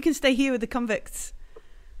 Like, you can stay here with the convicts.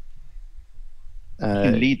 You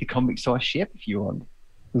can lead the convicts to our ship if you want.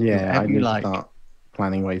 Yeah, I need to start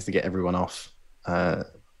planning ways to get everyone off.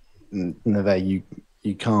 Navarre, you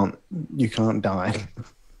can't die.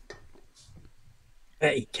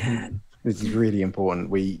 Bet he can. This is really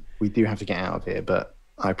important. We do have to get out of here, but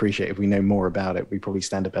I appreciate if we know more about it, we probably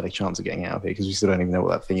stand a better chance of getting out of here because we still don't even know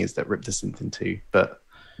what that thing is that ripped us into two. But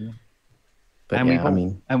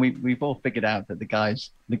we've all figured out that the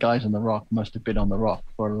guys on the rock must have been on the rock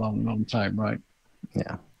for a long, long time, right?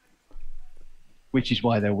 Yeah. Which is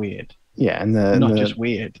why they're weird. Yeah, and just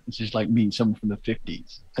weird. It's just like meeting someone from the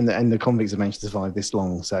 50s. And the convicts have managed to survive this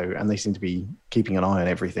long, and they seem to be keeping an eye on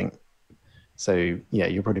everything. So yeah,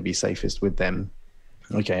 you'll probably be safest with them.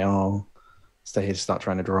 Okay, I'll stay here to start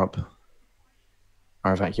trying to draw up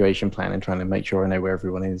our evacuation plan and trying to make sure I know where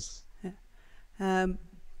everyone is. Um,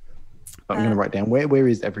 I'm going to write down where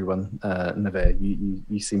is everyone. Nevere,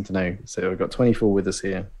 you seem to know. So we've got 24 with us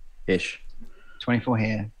here, ish. 24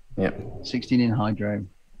 here. Yep. 16 in hydro.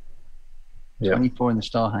 Yep. 24 in the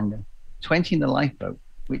star hangar. 20 in the lifeboat,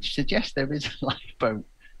 which suggests there is a lifeboat.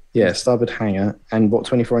 Yeah, starboard hangar. And what,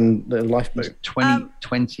 24 in the lifeboat?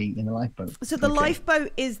 20 in the lifeboat. So the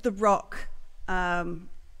lifeboat is the rock.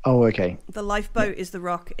 Oh, okay. The lifeboat is the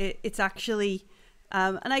rock. It's actually,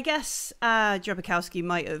 and I guess Drabikowski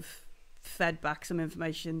might have fed back some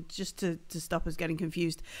information just to stop us getting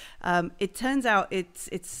confused. It turns out it's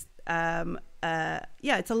a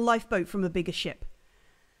lifeboat from a bigger ship.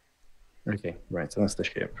 Okay, right. So that's the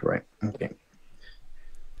ship, right? Okay.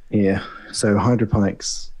 Yeah. So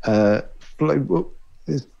hydroponics. There's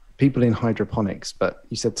people in hydroponics, but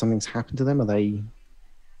you said something's happened to them. Are they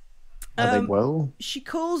well? She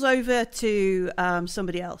calls over to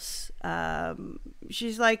somebody else.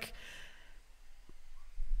 She's like,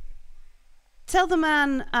 tell the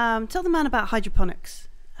man about hydroponics.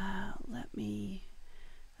 Let me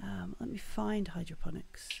find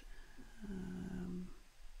hydroponics.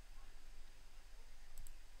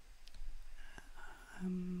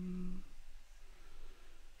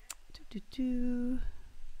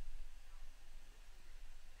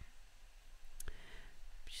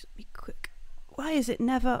 Just be quick. Why is it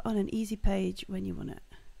never on an easy page when you want it?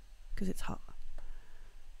 Because it's hot.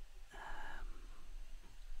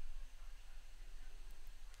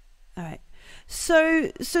 All right. So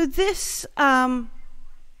this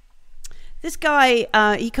this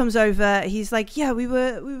guy he comes over. He's like, yeah, we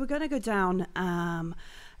were gonna go down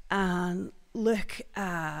and look,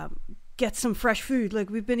 get some fresh food. Look,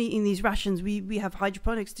 we've been eating these rations. We have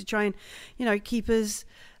hydroponics to try and, keep us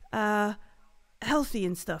healthy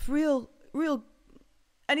and stuff. Real.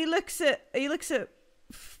 And he looks at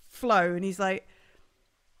Flo and he's like,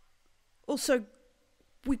 also,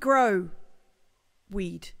 we grow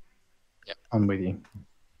weed. Yeah, I'm with you.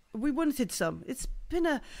 We wanted some. It's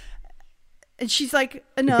been and she's like,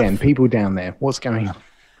 enough. Again, people down there, what's going on?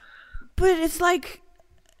 But it's like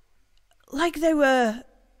they were,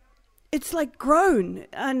 it's like grown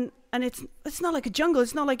and it's not like a jungle.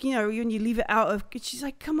 It's not like, when you leave it out of, she's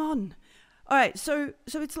like, come on. All right. So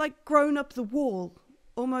it's like grown up the wall,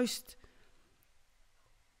 almost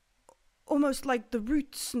like the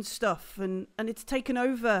roots and stuff. And it's taken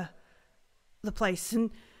over the place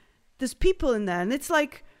and there's people in there. And it's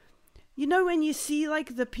like, when you see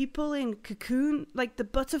like the people in Cocoon, like the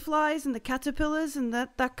butterflies and the caterpillars and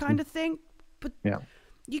that kind of thing. But yeah.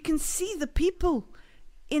 You can see the people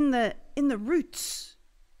in the roots,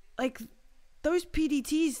 like those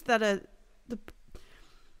PDTs that are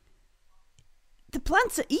the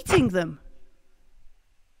plants are eating them.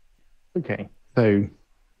 Okay, so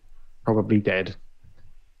probably dead.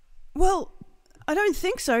 Well, I don't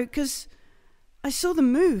think so because I saw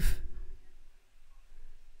them move.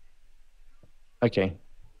 Okay,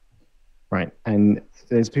 right, and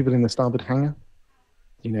there's people in the starboard hangar.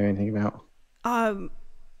 Do you know anything about?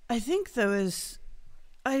 I think there was,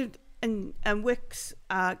 and Wix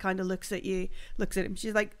kind of looks at him.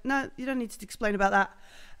 She's like, no, you don't need to explain about that.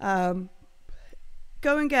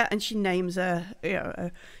 Go and get, and she names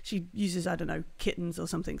she uses, I don't know, kittens or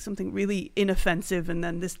something really inoffensive, and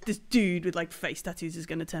then this dude with like face tattoos is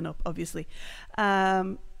going to turn up, obviously.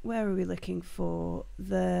 Where are we looking for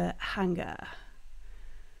the hangar?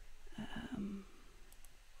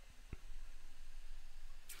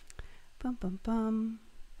 Bum bum bum.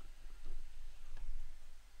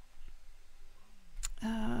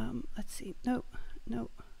 Let's see. No.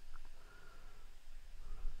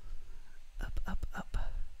 Up.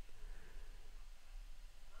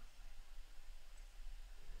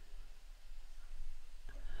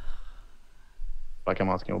 Like I'm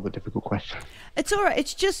asking all the difficult questions. It's all right.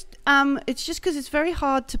 It's just because it's very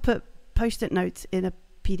hard to put post-it notes in a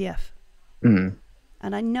PDF. Mm.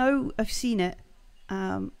 And I know I've seen it,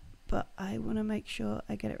 but I want to make sure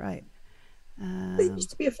I get it right. There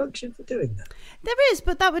used to be a function for doing that. There is,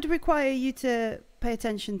 but that would require you to pay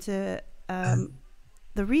attention to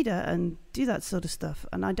the reader and do that sort of stuff.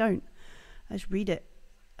 And I don't. I just read it.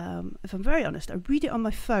 If I'm very honest, I read it on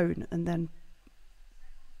my phone and then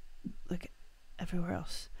look everywhere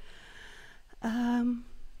else.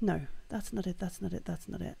 No, that's not it. That's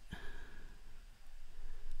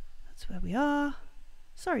where we are.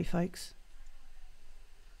 Sorry, folks.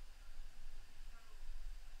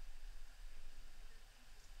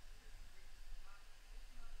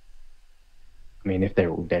 I mean, if they're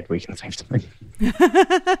all dead, we can save something. What's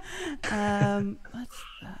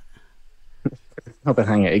that? Not the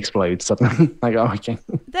hangar explodes suddenly. Like, oh, okay.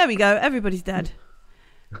 There we go. Everybody's dead.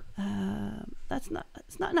 It's not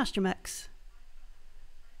an Astromex. It's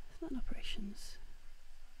not an operations.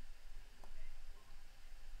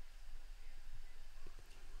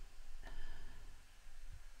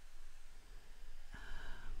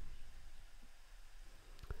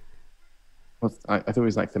 I thought it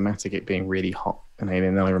was like thematic, it being really hot, and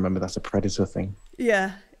then I remember that's a Predator thing.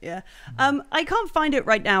 Yeah. I can't find it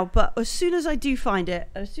right now, but as soon as I do find it,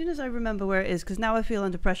 as soon as I remember where it is, because now I feel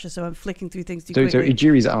under pressure, so I'm flicking through things too quickly. So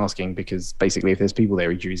Ijiri's asking, because basically if there's people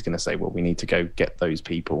there, Ijiri's going to say, well, we need to go get those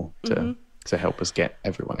people to help us get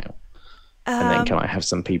everyone out. And then can I have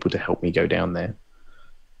some people to help me go down there?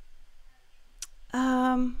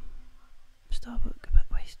 Starboard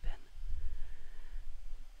waste bin.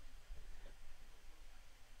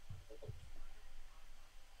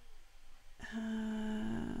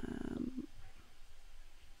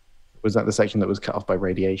 Was that the section that was cut off by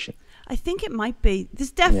radiation? I think it might be. It's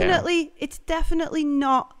definitely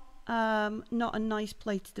not not a nice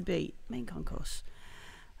place to be. Main concourse.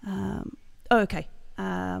 Okay.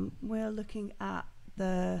 We're looking at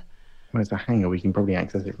the. Well, it's a hangar. We can probably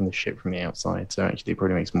access it from the ship from the outside. So actually, it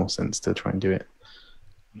probably makes more sense to try and do it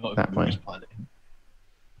that way.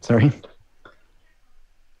 Sorry.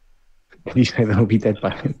 Did you say they'll be dead by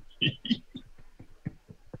then?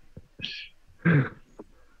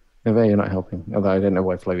 No, you're not helping. Although I don't know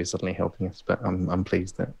why Flo is suddenly helping us, but I'm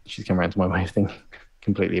pleased that she's come around to my way of thinking,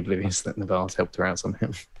 completely oblivious that Navarre's helped her out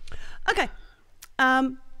somehow. Okay.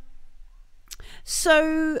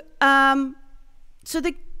 So the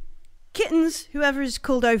kittens, whoever is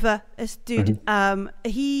called over, this dude,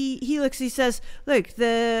 he looks, he says, look,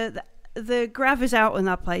 the grav is out in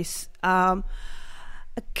that place. It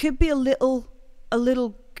could be a little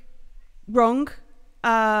wrong,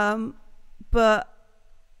 but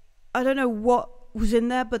I don't know what was in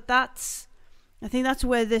there, but I think that's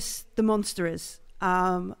where the monster is.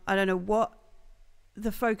 I don't know what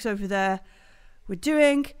the folks over there were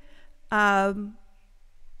doing, but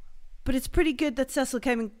it's pretty good that Cecil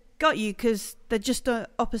came and got you, because they're just the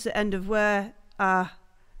opposite end of where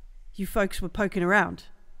you folks were poking around.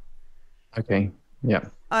 Okay, yeah.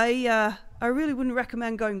 I really wouldn't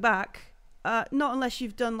recommend going back, not unless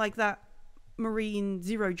you've done like that Marine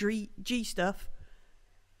Zero G stuff.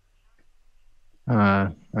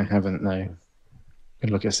 I haven't, no. Could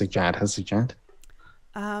look at Sajad. Has Sajad?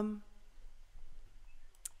 I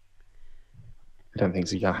don't think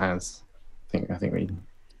Sajad has. I think we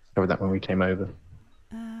covered that when we came over.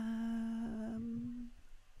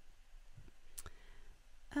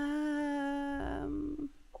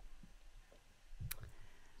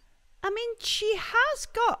 I mean, she has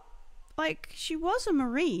got, she was a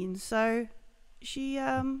Marine, so she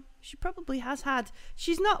probably has had.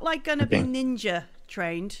 She's not gonna be ninja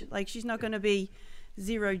trained. She's not gonna be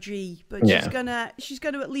Zero G, but she's gonna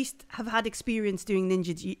at least have had experience doing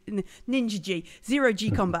Zero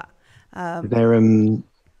G combat. They're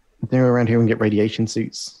around here and get radiation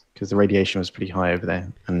suits, because the radiation was pretty high over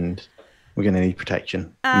there, and we're gonna need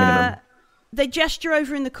protection minimum. They gesture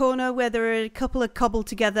over in the corner where there are a couple of cobbled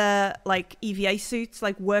together EVA suits,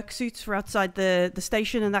 work suits for outside the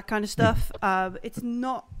station and that kind of stuff. It's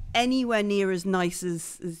not anywhere near as nice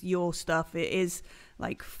as your stuff. It is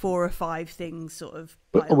 4 or 5 things sort of.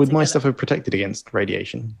 But would my stuff have protected against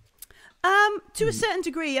radiation? To a certain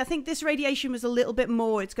degree. I think this radiation was a little bit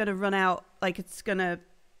more. It's going to run out. It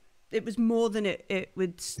was more than it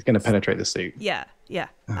would. It's going to penetrate the suit. Yeah.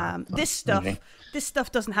 This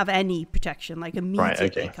stuff doesn't have any protection,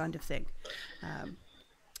 immediately kind of thing.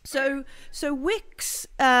 So Wix,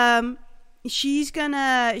 she's got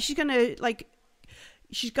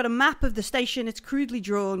a map of the station. It's crudely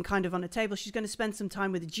drawn, kind of on a table. She's going to spend some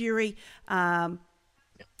time with the jury.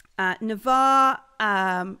 Navarre,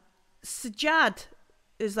 Sajad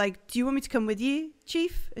is do you want me to come with you,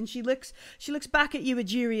 Chief? And she looks back at you,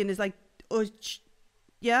 Ajiri, and is oh,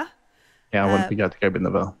 yeah? Yeah, I want to go with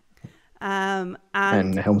Navarre. And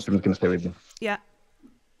Helmstrom's going to stay with me. Yeah.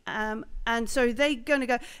 And so they're going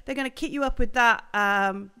to kit you up with that.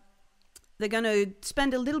 They're going to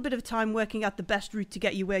spend a little bit of time working out the best route to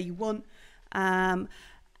get you where you want. And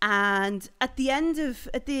at the end of,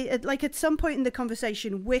 at some point in the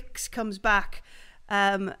conversation, Wix comes back,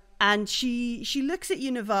 and she looks at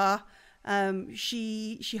you, Navarre.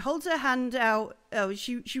 She holds her hand out.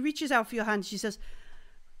 She reaches out for your hand. She says,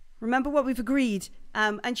 "Remember what we've agreed."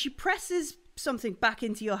 And she presses something back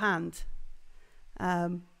into your hand,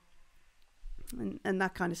 and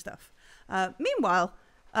that kind of stuff. Meanwhile,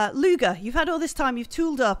 Luger, you've had all this time. You've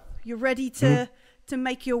tooled up. You're ready to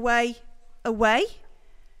make your way away.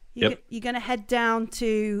 You're going to head down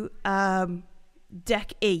to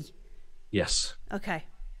deck E. Yes. Okay.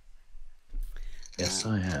 Yes,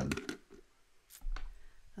 I am.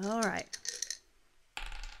 All right.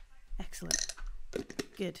 Excellent.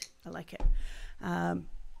 Good. I like it.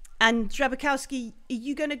 And Drabakowski, are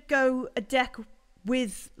you going to go a deck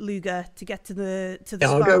with Luger to get to the Yeah, spa?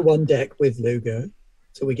 I'll go one deck with Luger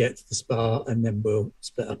till we get to the spa, and then we'll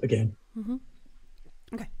split up again. Mm-hmm.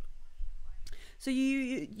 Okay. So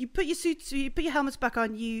you put your suits, you put your helmets back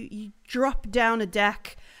on. You drop down a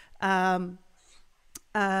deck. Drabakowski,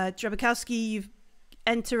 you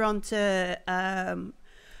enter onto the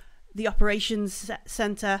operations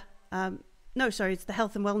center. No, sorry, it's the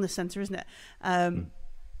health and wellness center, isn't it?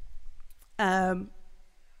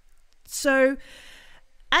 So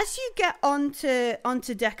as you get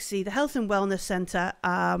onto deck C, the health and wellness center,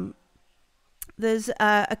 there's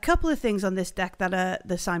a couple of things on this deck that are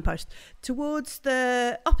the signpost. Towards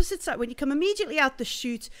the opposite side, when you come immediately out the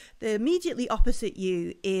chute, the immediately opposite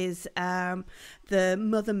you is the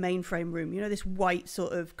mother mainframe room. You know, this white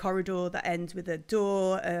sort of corridor that ends with a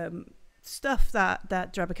door, stuff that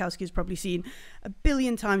Drabakowski has probably seen a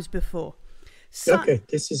billion times before. Okay,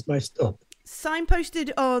 this is my stop.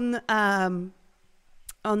 Signposted on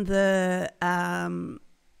the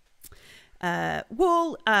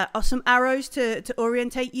wall are some arrows to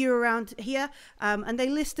orientate you around here, and they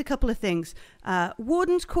list a couple of things: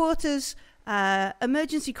 warden's quarters,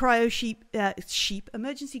 emergency cryo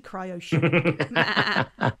emergency cryo sheep.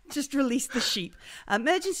 Just release the sheep.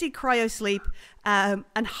 Emergency cryo sleep, and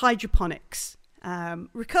hydroponics,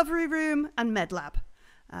 recovery room, and med lab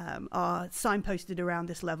are signposted around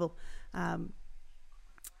this level.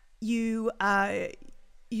 You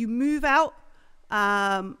move out.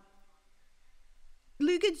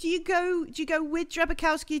 Luger, do you go with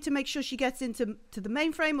Drabakowski to make sure she gets into the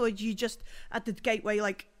mainframe, or do you just at the gateway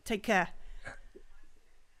take care?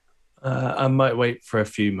 I might wait for a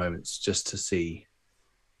few moments just to see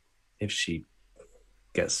if she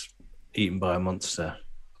gets eaten by a monster.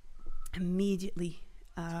 Immediately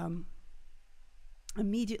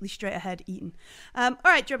straight ahead eaten. All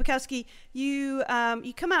right, Drabakowski, you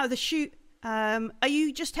come out of the chute. Are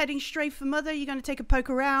you just heading straight for Mother? Are you going to take a poke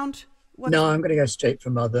around? No, I'm going to go straight for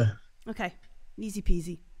Mother. Okay, easy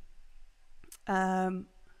peasy.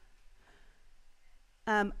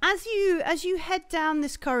 As you head down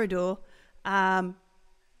this corridor,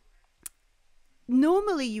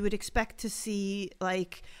 normally you would expect to see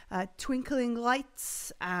twinkling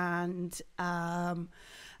lights, and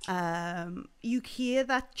you hear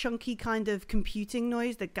that chunky kind of computing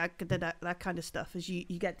noise, that kind of stuff as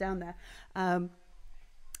you get down there.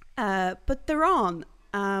 But they're on.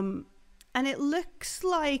 And it looks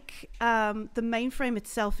like the mainframe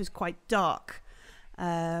itself is quite dark.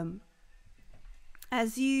 As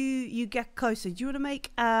you get closer, do you want to make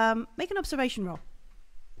an observation roll?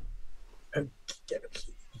 Okay.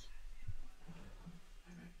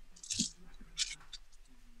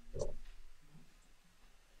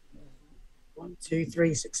 1, 2,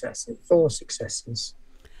 3 successes. 4 successes.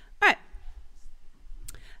 All right.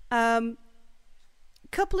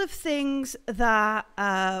 Couple of things that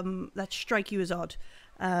strike you as odd.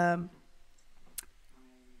 The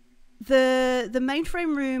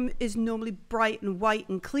mainframe room is normally bright and white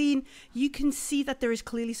and clean. You can see that there is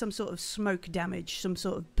clearly some sort of smoke damage, some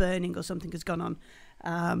sort of burning or something has gone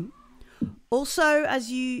on. Also,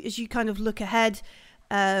 as you kind of look ahead,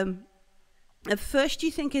 at first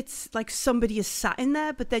you think it's like somebody has sat in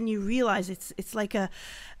there, but then you realize it's like a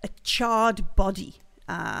charred body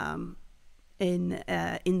in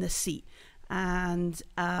the seat, and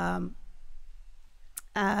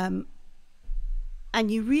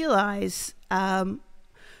you realize there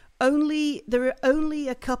are only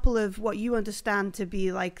a couple of what you understand to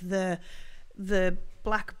be like the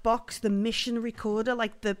black box, the mission recorder,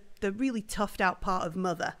 like the really toughed out part of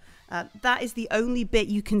Mother. That is the only bit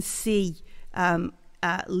you can see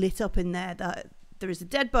lit up in there. There is a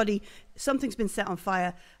dead body, something's been set on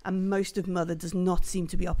fire, and most of Mother does not seem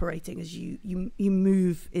to be operating as you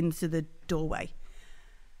move into the doorway.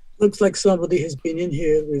 Looks like somebody has been in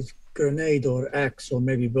here with grenade or axe, or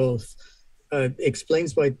maybe both.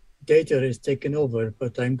 Explains why data is taken over,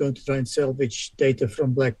 but I'm going to try and salvage data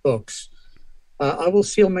from black box. I will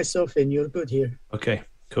seal myself in. You're good here. Okay,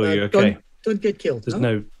 cool. You're okay. Don't get killed. There's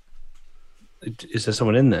no. Is there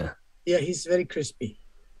someone in there? Yeah, he's very crispy.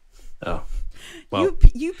 Oh, well.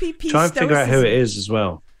 UPP. Try and figure out who it is as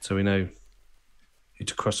well, so we know who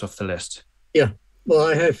to cross off the list. Yeah. Well,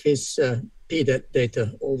 I have his PDET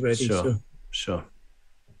data already. Sure.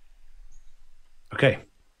 Okay.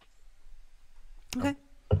 Okay.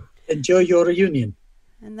 Enjoy your reunion.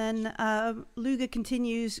 And then Luger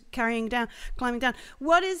continues climbing down.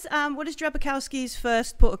 What is Drabakowski's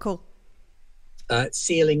first protocol?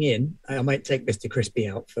 Sealing in. I might take Mr. Crispy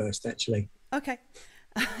out first, actually. Okay.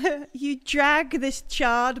 You drag this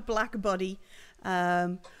charred black body.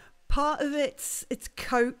 Part of its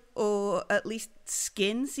coat, or at least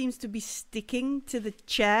skin, seems to be sticking to the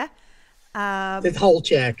chair. The whole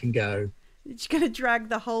chair can go. It's going to drag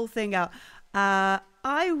the whole thing out.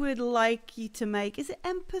 I would like you to make... Is it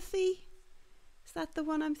empathy? Is that the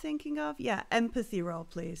one I'm thinking of? Yeah, empathy roll,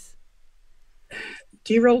 please.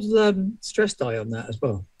 Do you roll the stress die on that as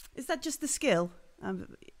well? Is that just the skill?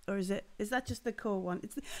 Or is that just the core one?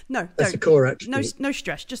 No, that's don't. the core attribute. No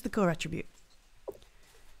stress, just the core attribute.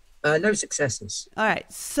 No successes. All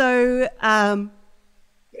right, so...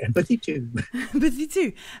 Empathy 2. Empathy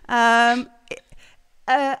 2.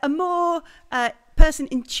 A more person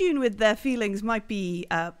in tune with their feelings might be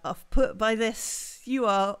off-put by this. You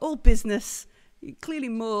are all business. You're clearly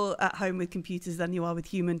more at home with computers than you are with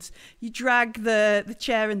humans. You drag the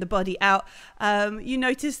chair and the body out. You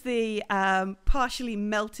notice the partially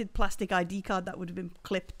melted plastic ID card that would have been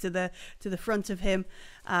clipped to the front of him.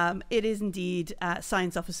 It is indeed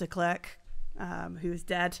Science Officer Clerk, who is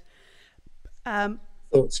dead.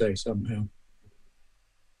 Thought so somehow.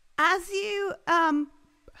 As you're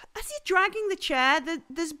dragging the chair,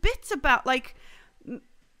 there's bits about, like,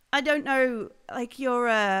 I don't know, like, you're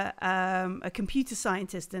a computer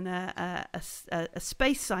scientist and a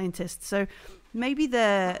space scientist, so maybe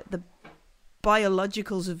the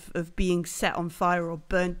biologicals of being set on fire or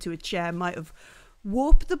burnt to a chair might have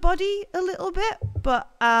warped the body a little bit,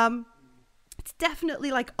 but it's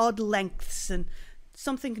definitely like odd lengths and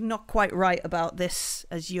something not quite right about this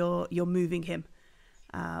as you're moving him.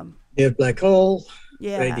 Near black hole,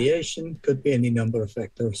 Yeah. radiation, could be any number of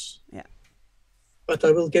factors. Yeah. But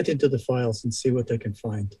I will get into the files and see what I can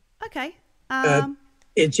find. Okay.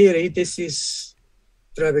 Ejiri, this is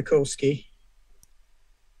Drabakowski.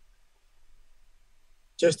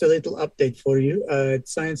 Just a little update for you.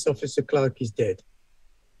 Science Officer Clark is dead.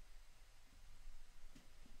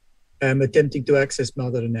 I'm attempting to access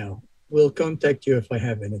Mother now. Will contact you if I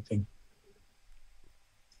have anything.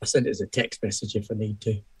 I'll send it as a text message if I need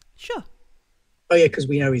to. Sure. Oh yeah, because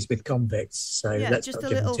we know he's with convicts, so Yeah, let's just not a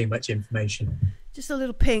give him little- too much information. Just a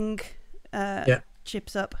little ping. Yeah.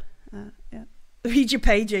 Chips up. Yeah. Read your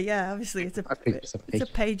pager. Yeah, obviously it's a It's a it's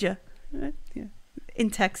a pager. Right? Yeah. In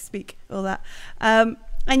text speak, all that.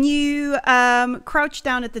 And you crouch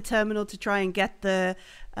down at the terminal to try and get the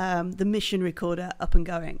mission recorder up and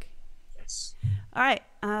going. Yes. All right.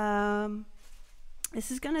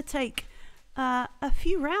 This is going to take a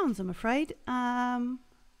few rounds, I'm afraid. I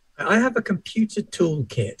have a computer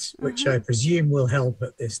toolkit, which I presume will help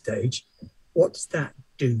at this stage. What does that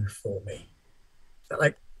do for me? Is that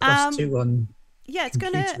like +2 on Yeah,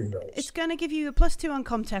 computer rolls? it's gonna give you a +2 on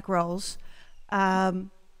Comtech rolls,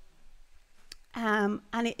 and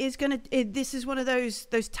it is this is one of those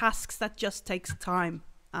tasks that just takes time.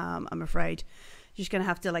 I'm afraid you're just gonna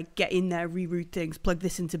have to like get in there, reroute things, plug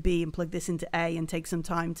this into B and plug this into A, and take some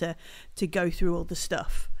time to go through all the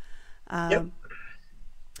stuff. Yep.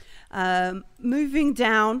 Moving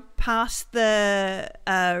down past the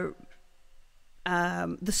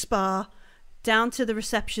spa, down to the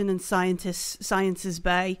reception and sciences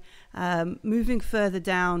bay, moving further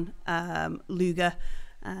down, Luger,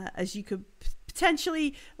 as you could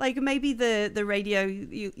potentially, like, maybe the radio,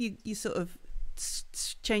 you sort of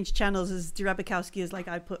change channels as Drabakowski is like,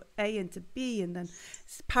 I put A into B and then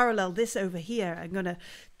parallel this over here, I'm gonna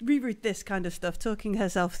reroute this kind of stuff, talking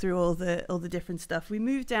herself through all the different stuff. We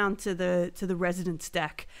move down to the residence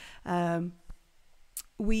deck.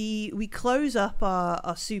 We close up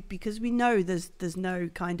our soup because we know there's no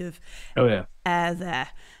kind of air there.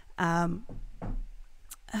 I'm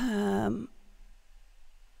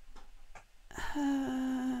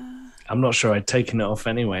not sure I'd taken it off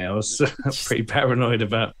anyway. I was pretty paranoid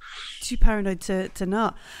about. Too paranoid to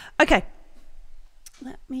not. Okay.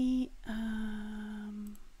 Let me.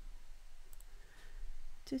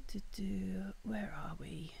 Where are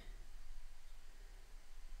we?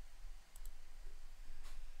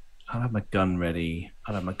 I'll have my gun ready.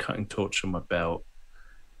 I'll have my cutting torch on my belt.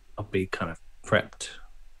 I'll be kind of prepped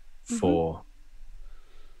for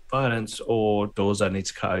violence or doors I need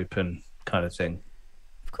to cut open, kind of thing.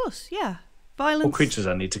 Of course, yeah. Violence. Or creatures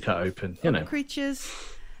I need to cut open, you know. Creatures.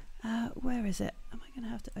 Where is it? Am I going to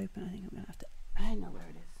have to open? I think I'm going to have to. I know where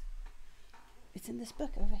it is. It's in this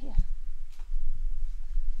book over here.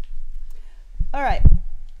 All right.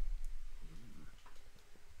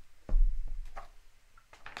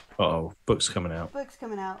 Uh-oh, book's coming out. Book's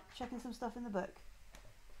coming out. Checking some stuff in the book.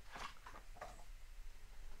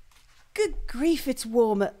 Good grief, it's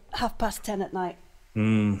warm at 10:30 at night.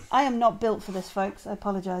 Mm. I am not built for this, folks. I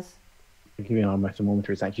apologise. Keeping our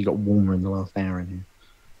thermometer, it's actually got warmer in the last hour in here.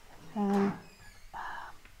 Where are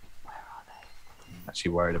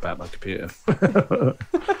Actually worried about my computer. they?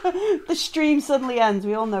 The stream suddenly ends.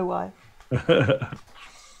 We all know why. I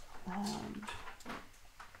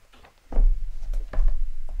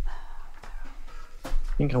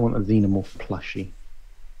think I want a xenomorph plushie.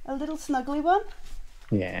 A little snuggly one?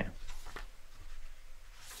 Yeah.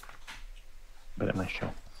 But at my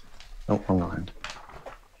shop. Oh, wrong hand.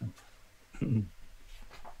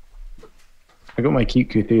 I got my cute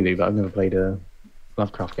Cthulhu, but I've never played a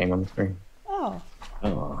Lovecraft game on the screen. Oh.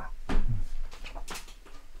 Oh.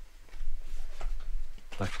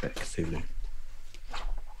 Like a bit of Cthulhu.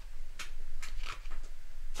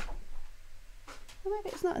 Well, maybe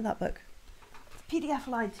it's not in that book. The PDF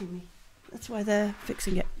lied to me. That's why they're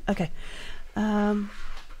fixing it. Okay.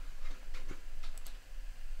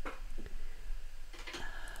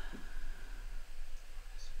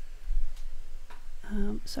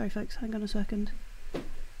 Sorry, folks. Hang on a second.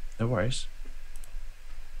 No worries.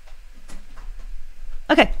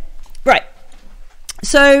 Okay. Right.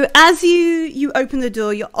 So as you open the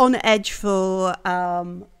door, you're on edge for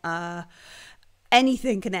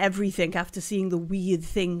anything and everything after seeing the weird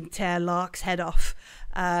thing tear Lark's head off.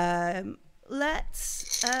 I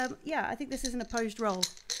think this is an opposed roll.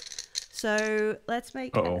 So let's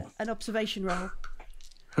make an observation roll.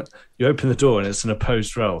 You open the door and it's an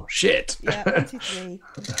opposed roll. Shit! Yeah, 1, 2, 3.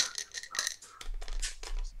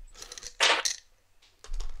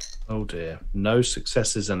 Oh dear. No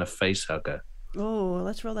successes and a face hugger. Oh,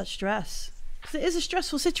 let's roll that stress. 'Cause it is a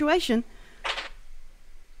stressful situation.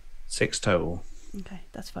 6 total. Okay,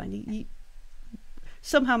 that's fine. You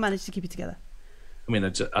somehow managed to keep it together. I mean,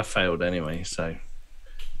 I failed anyway, so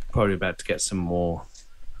probably about to get some more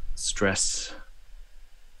stress.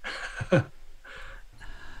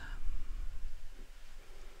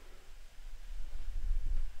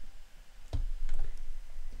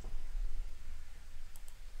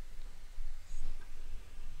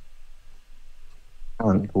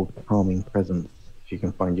 Talent called Calming Presence, if you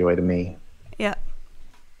can find your way to me. Yeah.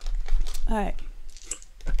 All right.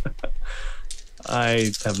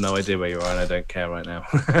 I have no idea where you are and I don't care right now.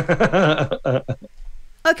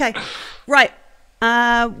 Okay. Right.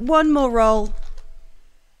 One more roll.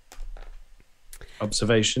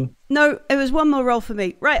 Observation? No, it was one more roll for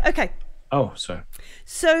me. Right. Okay. Oh, sorry.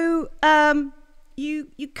 So,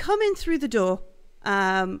 you come in through the door.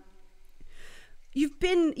 You've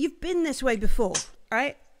been this way before,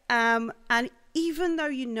 right? And even though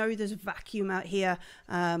you know there's a vacuum out here,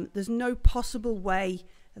 there's no possible way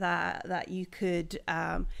that you could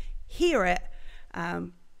hear it.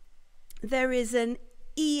 There is an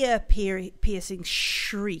ear-piercing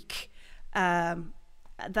shriek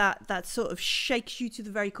that sort of shakes you to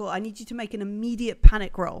the very core. I need you to make an immediate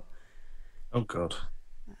panic roll. Oh, God.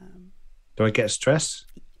 Do I get stress?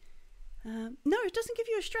 No, it doesn't give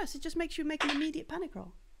you a stress. It just makes you make an immediate panic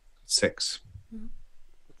roll. 6.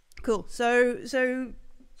 Cool. So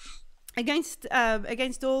against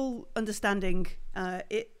all understanding,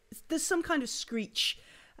 there's some kind of screech.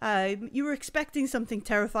 You were expecting something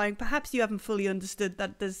terrifying. Perhaps you haven't fully understood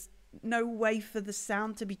that there's no way for the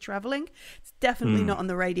sound to be traveling. It's definitely not on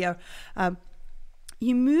the radio.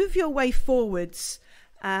 You move your way forwards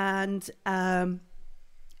and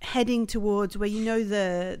heading towards where you know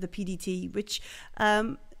the PDT, which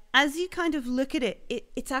as you kind of look at it,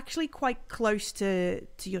 it's actually quite close to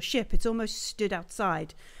your ship. It's almost stood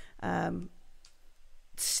outside,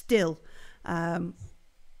 still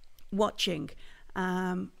watching.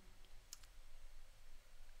 I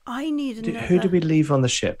need another... Who did we leave on the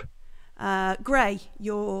ship? Gray,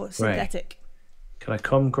 your synthetic. Can I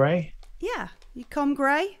calm Gray? Yeah, you calm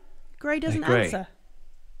Gray. Gray doesn't Gray. answer.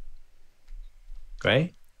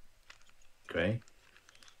 Gray? Gray?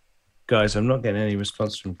 Guys, I'm not getting any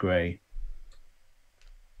response from Gray.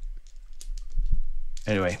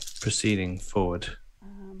 Anyway, proceeding forward.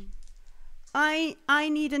 I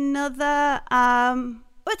need another... well,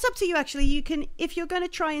 it's up to you, actually. You can, if you're going to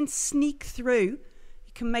try and sneak through,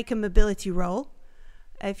 you can make a mobility roll.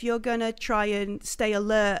 If you're going to try and stay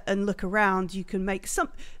alert and look around, you can make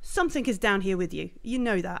something is down here with you. You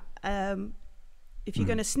know that. If you're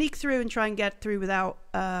going to sneak through and try and get through without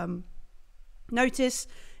notice,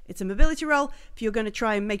 it's a mobility roll. If you're going to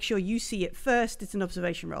try and make sure you see it first, it's an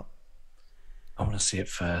observation roll. I want to see it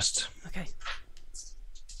first. Okay.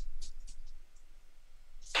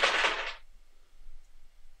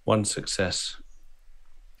 One success.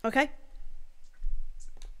 Okay.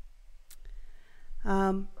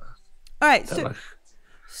 All right.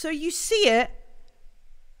 So you see it,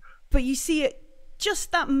 but you see it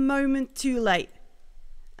just that moment too late.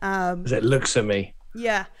 As it looks at me.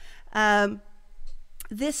 Yeah.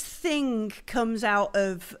 This thing comes out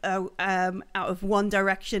of one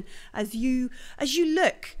direction as you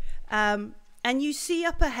look, and you see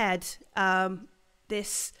up ahead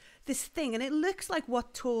this thing, and it looks like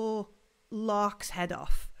what tore Lark's head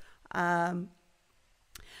off, and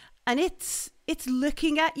it's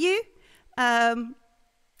looking at you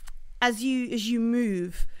as you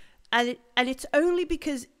move, and it's only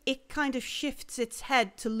because it kind of shifts its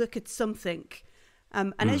head to look at something,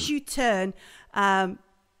 and as you turn,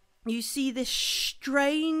 you see this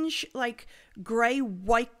strange, like,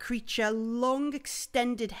 grey-white creature, long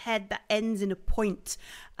extended head that ends in a point,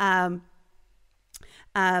 and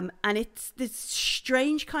it's this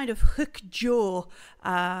strange kind of hook jaw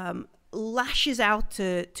lashes out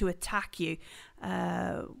to attack you.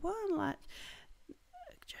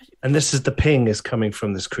 And this is the ping is coming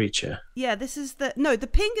from this creature. Yeah, this is the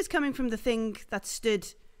ping is coming from the thing that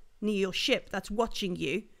stood near your ship that's watching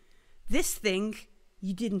you. This thing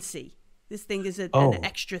you didn't see. This thing is an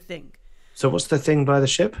extra thing. So what's the thing by the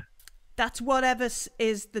ship? That's whatever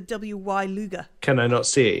is the WY Luger. Can I not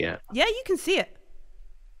see it yet? Yeah, you can see it.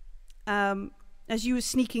 As you were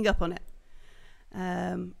sneaking up on it.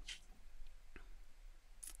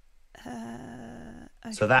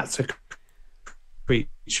 Okay. So that's a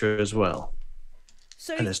creature as well.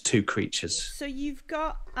 So, and there's two creatures. So you've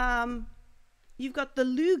got the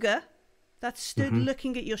Luger that stood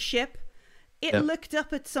looking at your ship. It looked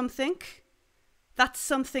up at something. That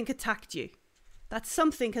something attacked you. That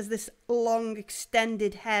something has this long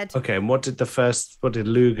extended head. Okay, and what did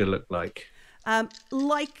Luger look like?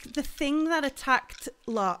 Like the thing that attacked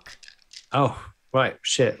Lark. Oh, right,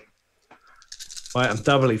 shit. Right, I'm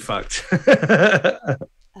doubly fucked. Do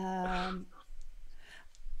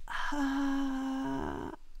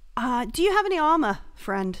you have any armor,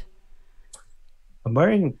 friend? I'm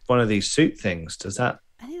wearing one of these suit things. Does that...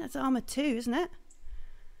 I think that's armor too, isn't it?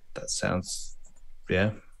 That sounds...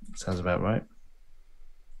 Yeah, sounds about right.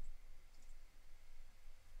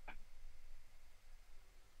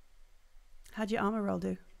 How'd your armor roll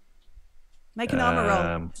do? Make an armor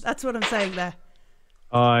roll. That's what I'm saying there.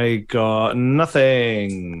 I got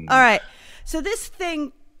nothing. All right. So this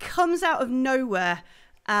thing comes out of nowhere,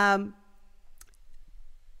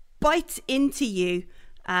 bites into you,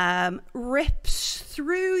 rips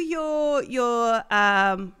through your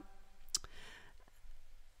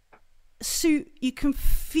suit. You can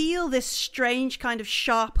feel this strange kind of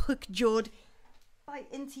sharp hook-jawed bite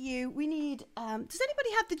into you. We need... does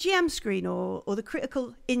anybody have the GM screen or the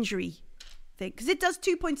critical injury thing? Because it does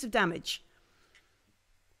 2 points of damage.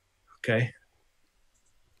 Okay.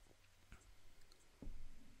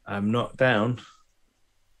 I'm knocked down.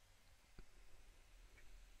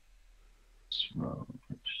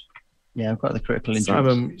 Yeah, I've got the critical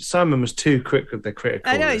injury. Simon was too quick with the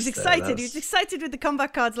critical. I know, he's excited. He was excited with the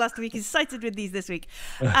combat cards last week. He's excited with these this week.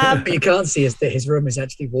 What you can't see is that his room is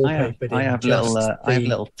actually wallpapered. I have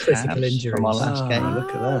little critical tabs injuries from our last game.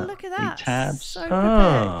 Look at that. Look at that. The tabs. So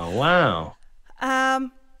prepared. Wow.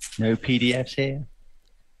 No PDFs here.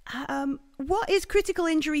 What is critical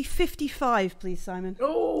injury 55, please, Simon?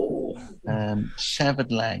 Oh.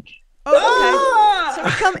 Severed leg. Oh, okay. So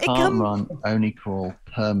Can't run, only crawl,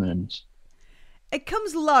 permanent. It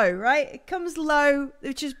comes low, right? It comes low,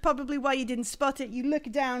 which is probably why you didn't spot it. You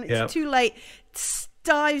look down, it's too late. It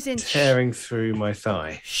dives in, tearing through my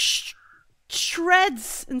thigh,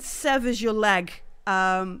 shreds and severs your leg.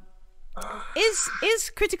 Is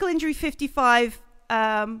critical injury 55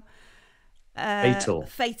 fatal?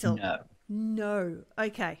 Fatal? No. No.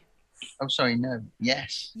 Okay. I'm sorry. No.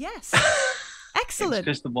 Yes. Yes. Excellent. It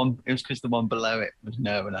was because the one below it was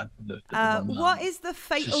no, and I looked at the one. What is the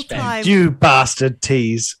fatal Suspend. time? You bastard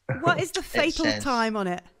tease. What is the fatal time on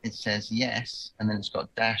it? It says yes, and then it's got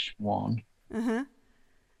 -1. Oh,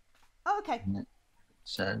 okay.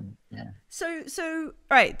 So yeah. So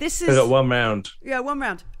right. This is. I got 1 round. Yeah, 1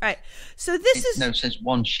 round. Right. So this is. No, it says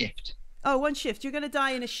 1 shift. Oh, 1 shift. You're going to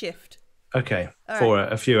die in a shift. Okay, all for right.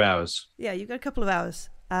 a few hours. Yeah, you've got a couple of hours.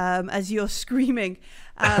 As you're screaming.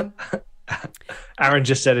 Aaron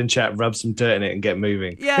just said in chat, rub some dirt in it and get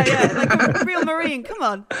moving. Yeah, like a real Marine. Come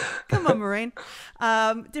on, Marine.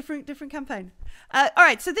 Different campaign. All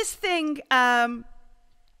right, so this thing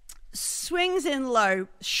swings in low,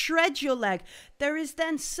 shreds your leg. There is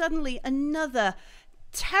then suddenly another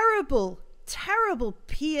terrible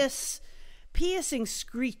piercing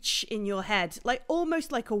screech in your head, like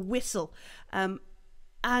almost like a whistle. And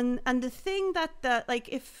the thing that like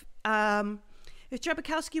if if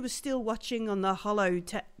Jabakowski was still watching on the hollow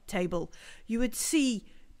table, you would see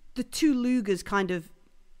the two Lugers kind of,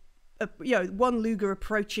 one Luger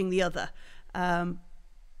approaching the other.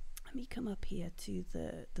 Let me come up here to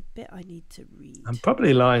the bit I need to read. I'm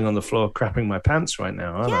probably lying on the floor crapping my pants right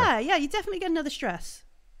now, aren't I? Yeah, you definitely get another stress.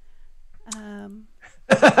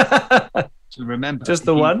 So remember, Just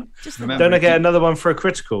the one? Just the Remember, Don't I if get you- another one for a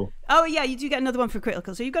critical? Oh, yeah, you do get another one for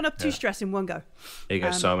critical. So you've gone up 2 stress in one go. There you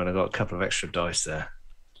go, Simon. I got a couple of extra dice there.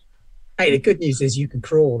 Hey, the good news is you can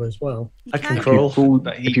crawl as well. You I can If crawl. you fall,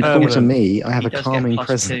 But if you fall to me, I have he a does calming get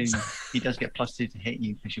presence. +2. He does get +2 to hit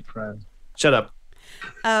you because you're prone. Shut up.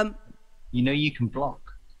 You know you can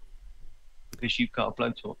block because you've got a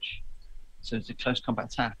blowtorch. So it's a close combat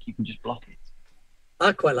attack. You can just block it.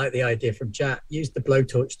 I quite like the idea from Jack. Use the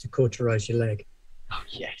blowtorch to cauterize your leg. Oh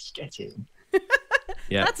yes, get in.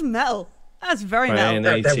 Yeah. That's metal. That's very Right, metal. and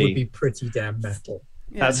That would 80. be pretty damn metal.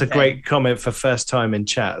 Yeah. That's a great comment for first time in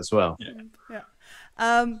chat as well.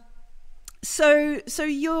 So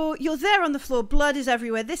you're there on the floor. Blood is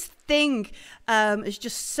everywhere. This thing has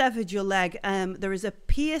just severed your leg. There is a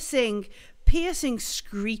piercing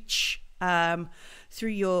screech through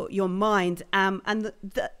your mind. And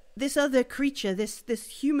this other creature, this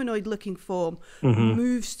humanoid-looking form,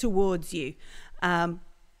 moves towards you.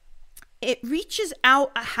 It reaches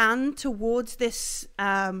out a hand towards this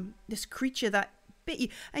creature that bit you,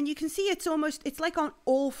 and you can see it's like on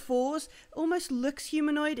all fours. Almost looks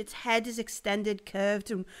humanoid. Its head is extended,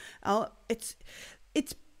 curved, and it's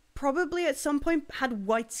probably at some point had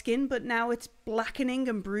white skin, but now it's blackening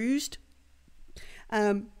and bruised.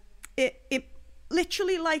 It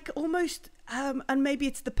literally like almost, and maybe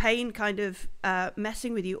it's the pain kind of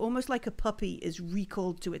messing with you, almost like a puppy is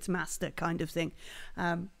recalled to its master kind of thing.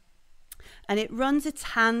 And it runs its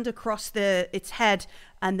hand across its head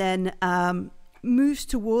and then moves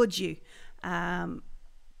towards you and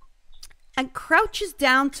crouches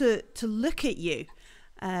down to look at you.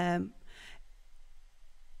 I'm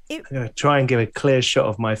going to try and give a clear shot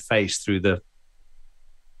of my face through the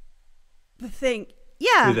thing. through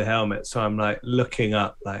Yeah. the helmet. So I'm like looking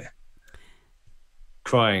up, like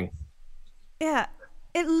crying. Yeah.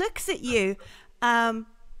 It looks at you. And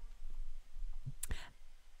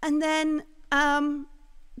then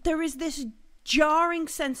there is this jarring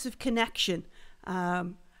sense of connection.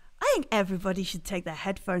 I think everybody should take their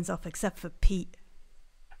headphones off except for Pete.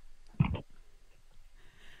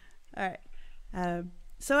 All right.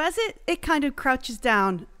 So as it kind of crouches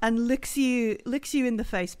down and looks you in the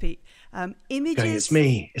face, Pete. Images.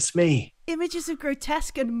 Going, it's me. Images of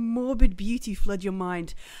grotesque and morbid beauty flood your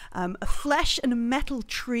mind. A flesh and a metal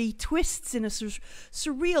tree twists in a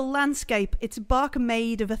surreal landscape, its bark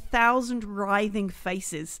made of 1,000 writhing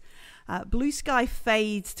faces. Blue sky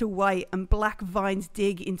fades to white and black vines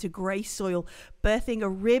dig into grey soil, birthing a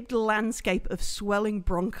ribbed landscape of swelling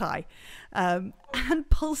bronchi and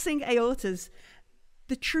pulsing aortas.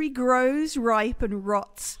 The tree grows, ripe, and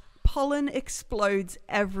rots. Pollen explodes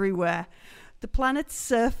everywhere. The planet's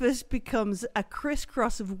surface becomes a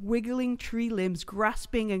crisscross of wiggling tree limbs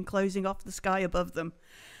grasping and closing off the sky above them.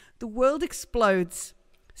 The world explodes.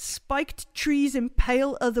 Spiked trees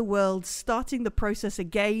impale other worlds, starting the process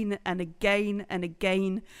again and again and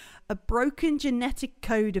again. A broken genetic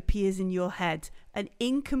code appears in your head, an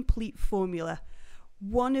incomplete formula.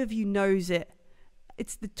 One of you knows it.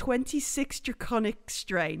 It's the 26 Draconic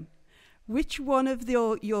strain. Which one of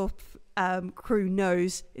your crew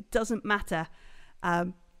knows? It doesn't matter.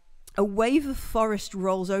 A wave of forest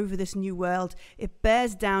rolls over this new world. It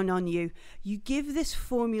bears down on you. You give this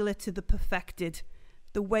formula to the perfected.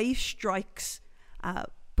 The wave strikes,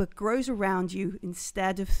 but grows around you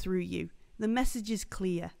instead of through you. The message is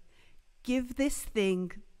clear. Give this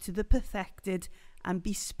thing to the perfected and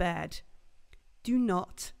be spared. Do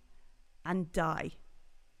not and die.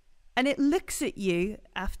 And it looks at you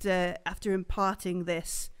after imparting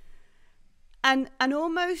this, and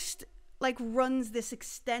almost like runs this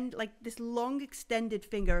this long extended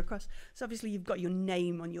finger across. So obviously you've got your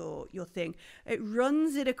name on your thing. It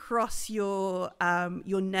runs it across your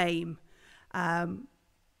name,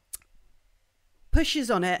 pushes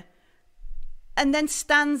on it, and then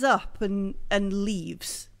stands up and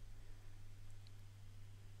leaves.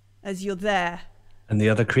 As you're there, And the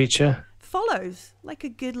other creature? follows like a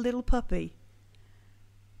good little puppy.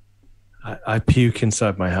 I puke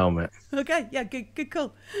inside my helmet. Okay, yeah, good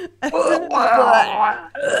call.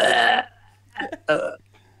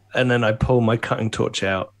 And then I pull my cutting torch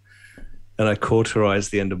out and I cauterize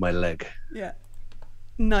the end of my leg. Yeah,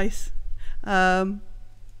 nice. There's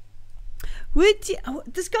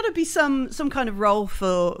got to be some kind of role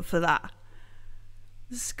for that.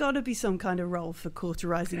 There's got to be some kind of role for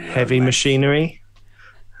cauterizing your Heavy own legs. machinery.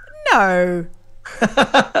 No.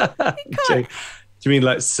 Do you mean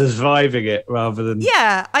like surviving it rather than?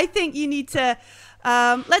 Yeah, I think you need to.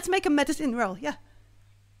 Let's make a medicine roll. Yeah.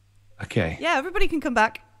 Okay. Yeah, everybody can come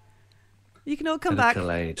back. You can all come back.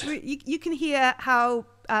 Medical aid. You can hear how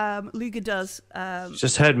Luger does.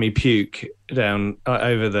 Just heard me puke down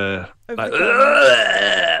over the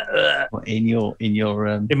What, in your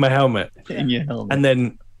in my helmet, in your helmet. and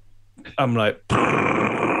then I'm like,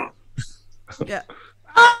 Yeah.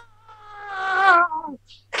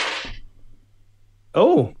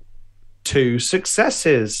 oh, 2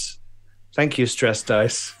 successes. Thank you, stress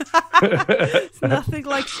dice. It's nothing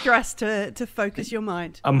like stress to focus your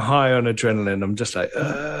mind. I'm high on adrenaline. I'm just like,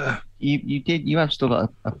 you have still got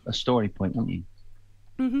a story point, haven't you?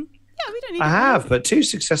 Mm-hmm. Yeah, we don't need. I to- have, but 2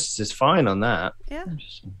 successes is fine on that. Yeah.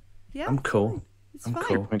 Yeah. I'm cool. It's I'm fine.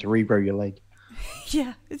 cool. Going to regrow your leg.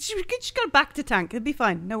 Yeah. You just go back to tank. It'll be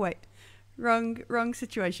fine. No wait. Wrong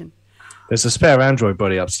situation. There's a spare Android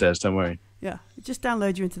body upstairs. Don't worry. Yeah, just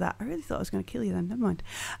download you into that. I really thought I was going to kill you then. Never mind.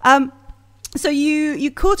 So you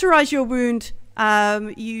cauterize your wound.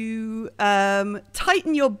 You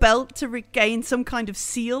tighten your belt to regain some kind of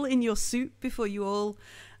seal in your suit before you all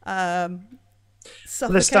suffocate. Well,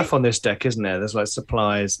 there's stuff on this deck, isn't there? There's like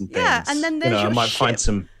supplies and things. Yeah, and then there's I your might find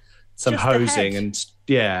ship some just hosing ahead.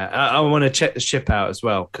 and I want to check the ship out as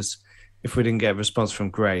well, because if we didn't get a response from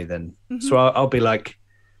Gray, then so I'll be like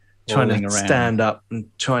trying Rolling to around. stand up and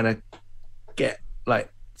trying to get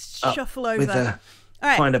like up Shuffle with over. a All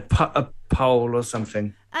right. find a pole or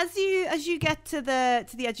something. As you get to the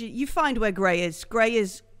edge, you find where Gray is. Gray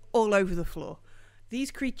is all over the floor. These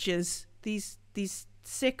creatures, these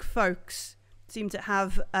sick folks, seem to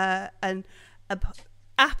have an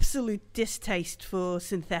absolute distaste for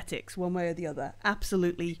synthetics, one way or the other.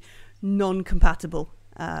 Absolutely non-compatible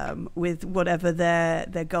with whatever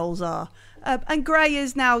their goals are. And Gray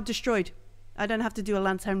is now destroyed. I don't have to do a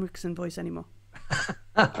Lance Henriksen voice anymore.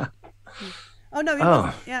 Oh no, he Oh.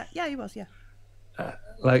 wasn't. Yeah, he was. Yeah.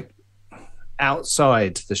 Like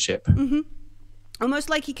outside the ship. Almost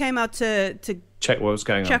like he came out to Check what was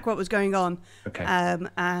going check what was going on. Okay.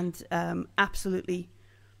 And absolutely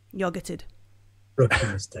yogurted. Rookie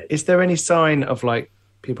mistake. Is there any sign of like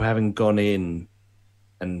people having gone in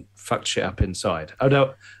and fucked shit up inside?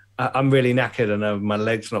 I'm really knackered and my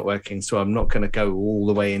leg's not working, so I'm not going to go all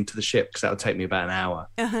the way into the ship because that'll take me about an hour.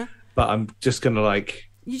 Uh-huh. But I'm just going to like,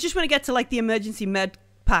 You just want to get to like the emergency med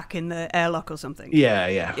pack in the airlock or something. yeah.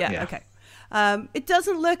 Yeah. Okay. It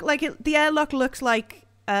doesn't look like it. The airlock looks like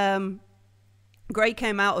Gray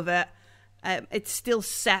came out of it. It's still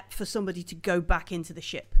set for somebody to go back into the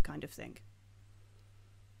ship, kind of thing.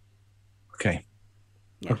 Okay.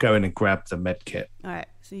 Yeah. I'll go in and grab the med kit. All right,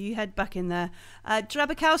 so you head back in there.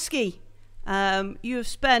 Drabakowski, you have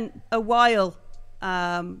spent a while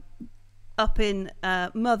up in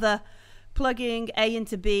Mother, plugging A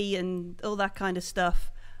into B and all that kind of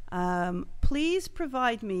stuff. Please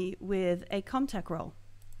provide me with a Comtech roll.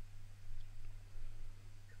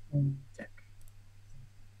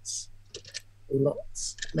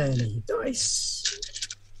 Lots, many dice.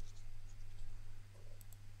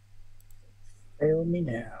 Fail me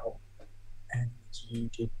now. And you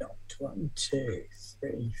did not. 1, 2,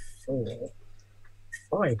 3, 4,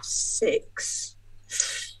 5, 6.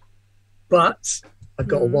 But I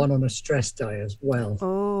got a 1 on a stress die as well.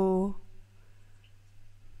 Oh,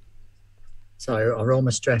 So I roll my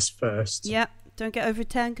stress first. yeah. Don't get over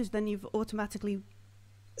 10 because then you've automatically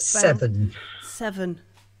 7. 7.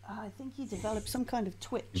 I think you developed some kind of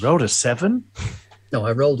twitch. You rolled a 7? No,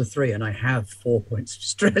 I rolled a 3 and I have 4 points of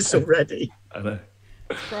stress already. I know.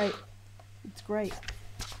 It's great. It's great.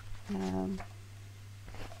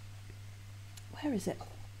 Where is it?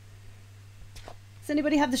 Does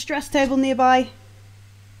anybody have the stress table nearby?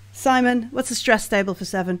 Simon, what's the stress table for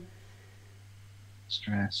 7?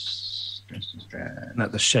 Stress.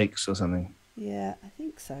 Like the shakes or something. Yeah, I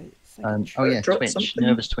think so. So Oh yeah, Drop twitch. something.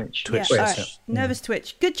 Nervous twitch. Twitch. Yeah, Twitch, all right. Nervous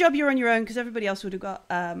twitch. Good job you're on your own because everybody else would have got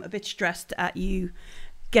a bit stressed at you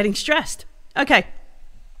getting stressed. Okay.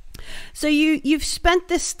 So you've spent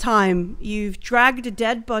this time, you've dragged a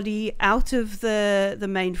dead body out of the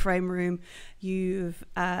mainframe room. You've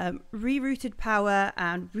rerouted power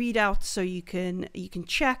and readouts so you can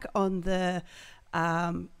check on the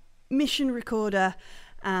mission recorder,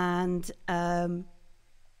 and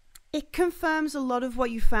it confirms a lot of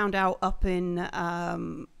what you found out up in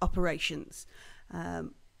operations.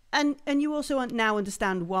 And you also now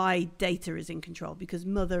understand why Data is in control, because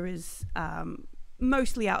Mother is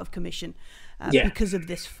mostly out of commission Yeah. because of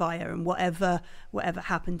this fire and whatever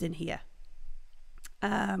happened in here.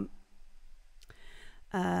 Um,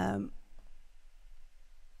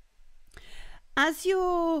 as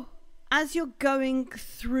you're going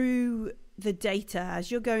through the data,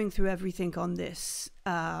 as you're going through everything on this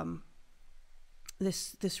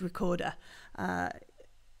this recorder,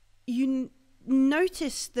 you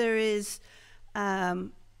notice there is a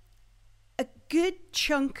good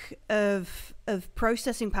chunk of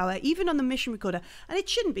processing power, even on the mission recorder, and it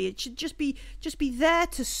shouldn't be. It should just be there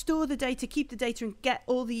to store the data, keep the data, and get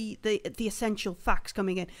all the essential facts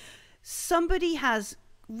coming in. Somebody has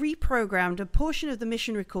reprogrammed a portion of the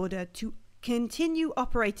mission recorder to continue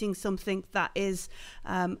operating something that is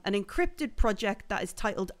an encrypted project that is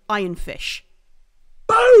titled Ironfish.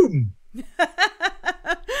 Boom!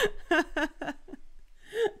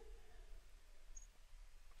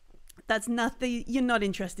 That's nothing. You're not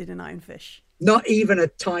interested in Ironfish. Not even a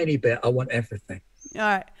tiny bit. I want everything. All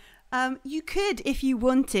right. You could, if you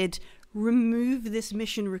wanted, remove this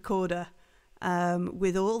mission recorder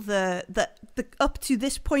with all the up to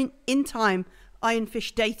this point in time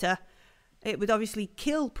Ironfish data. It would obviously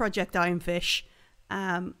kill Project Ironfish,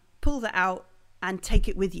 pull that out, and take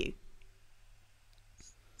it with you.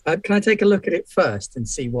 Can I take a look at it first and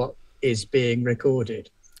see what is being recorded?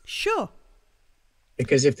 Sure.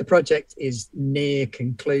 Because if the project is near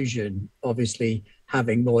conclusion, obviously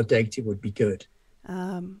having more data would be good.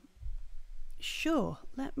 Sure.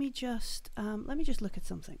 Let me just look at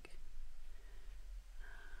something.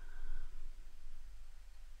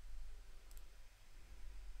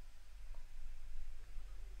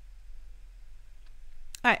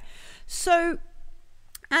 All right. So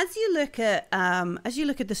as you look at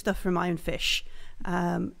the stuff from Ironfish,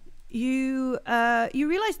 you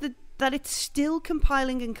realize that it's still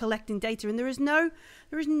compiling and collecting data, and there is no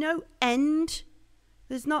end.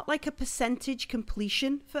 There's not like a percentage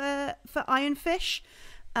completion for Ironfish.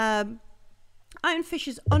 Ironfish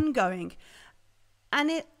is ongoing, and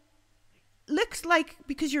it looks like,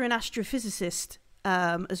 because you're an astrophysicist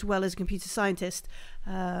as well as a computer scientist.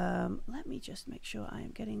 Let me just make sure I am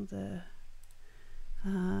getting the.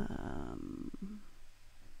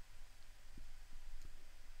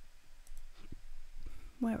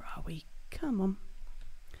 Where are we? Come on.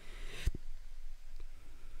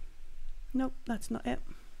 Nope, that's not it.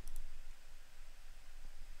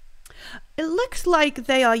 It looks like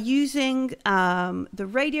they are using the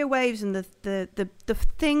radio waves and the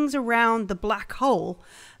things around the black hole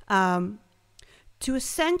to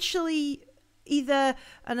essentially either,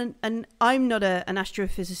 and I'm not an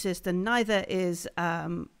astrophysicist, and neither is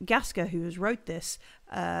Gasker, who has wrote this.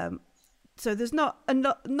 So there's not a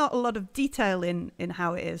lot of detail in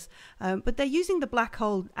how it is, but they're using the black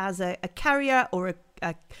hole as a carrier or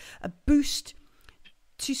a boost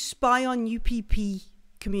to spy on UPP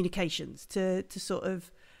communications, to sort of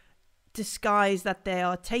disguise that they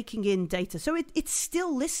are taking in data. So it's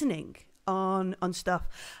still listening on stuff.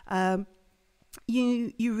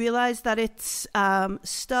 You realize that it's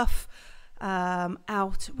stuff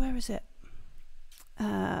out. Where is it?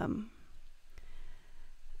 What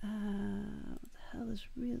the hell is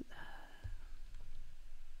real?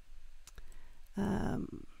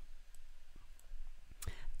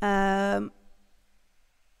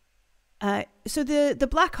 So the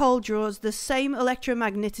black hole draws the same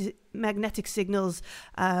electromagnetic signals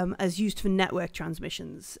as used for network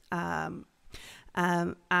transmissions, and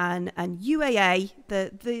UAA,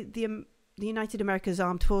 the United America's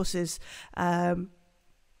Armed Forces,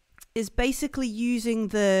 is basically using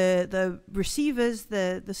the receivers,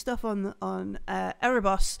 the stuff on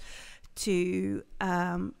Erebos, to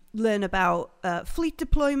learn about fleet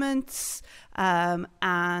deployments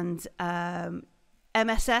and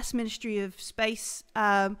MSS, Ministry of Space,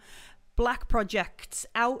 black projects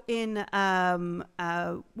out in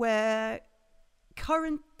where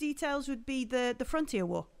current details would be the Frontier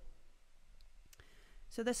War.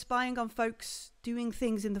 So they're spying on folks doing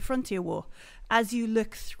things in the Frontier War. As you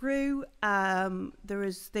look through, there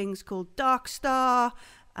is things called Dark Star,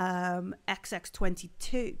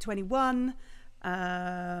 XX21,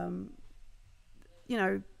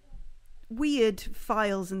 weird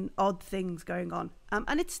files and odd things going on.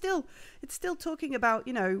 And it's still talking about,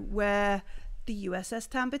 where the USS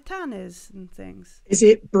Tambitan is and things. Is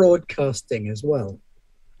it broadcasting as well?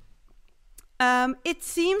 It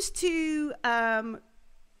seems to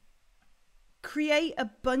create a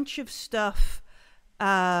bunch of stuff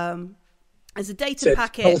as a data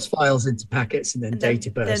packet. It pulls files into packets and then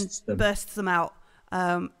data bursts them out.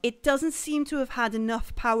 It doesn't seem to have had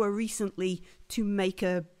enough power recently to make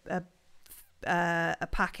a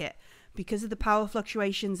packet, because of the power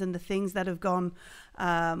fluctuations and the things that have gone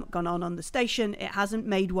on the station. It hasn't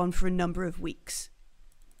made one for a number of weeks.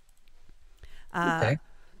 Okay.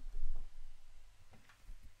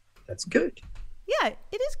 That's good. Yeah,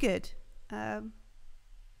 it is good.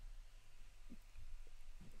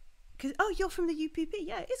 You're from the UPP.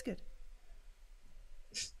 Yeah, it is good.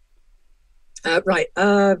 Right.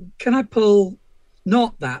 Can I pull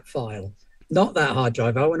not that file, not that hard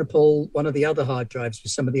drive? I want to pull one of the other hard drives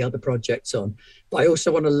with some of the other projects on. But I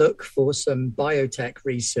also want to look for some biotech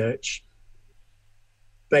research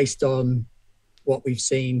based on what we've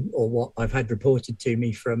seen or what I've had reported to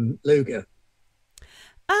me from Luger.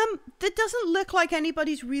 That doesn't look like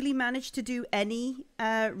anybody's really managed to do any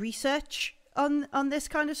research on this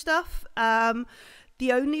kind of stuff.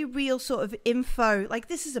 The only real sort of info, like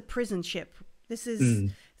this is a prison ship. This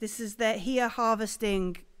is they're here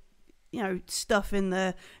harvesting, stuff in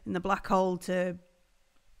the black hole to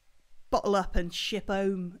bottle up and ship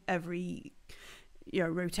home every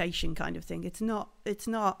rotation kind of thing. It's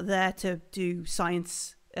not there to do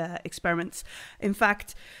science experiments. In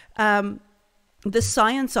fact, the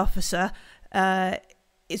science officer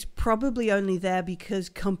is probably only there because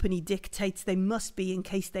company dictates they must be in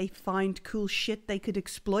case they find cool shit they could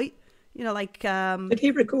exploit. Did he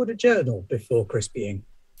record a journal before Crispying?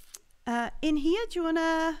 In here, do you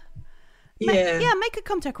wanna? Yeah. Make a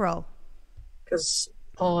Comtech roll. Because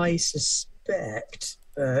I suspect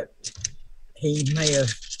that he may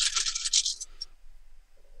have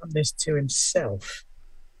done this to himself.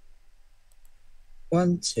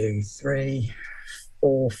 1, 2, 3,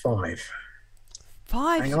 4, 5.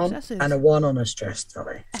 5 Hang on. successes. And a 1 on a stress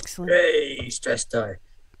die. Excellent. Hey, stress die.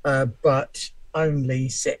 But only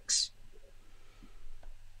 6.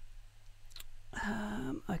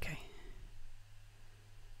 Okay.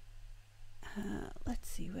 Let's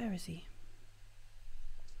see. Where is he?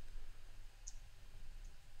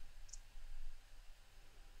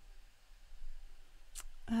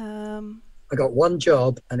 I got 1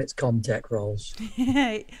 job and it's Comtech rolls.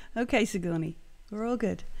 Okay, Sigourney. We're all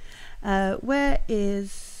good. Where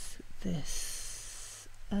is this?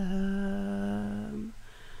 Where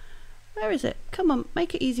is it? Come on,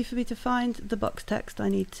 make it easy for me to find the box text I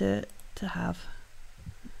need to have.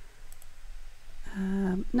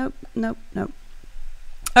 Nope. All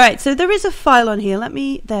right, so there is a file on here.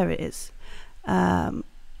 There it is. And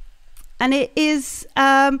it is,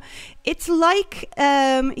 it's like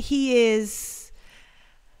he is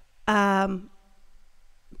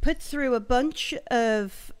put through a bunch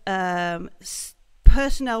of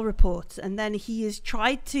personnel reports, and then he has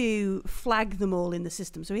tried to flag them all in the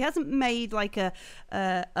system. So he hasn't made like a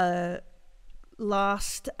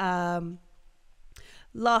last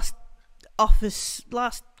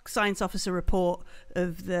science officer report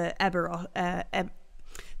of the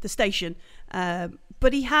the station.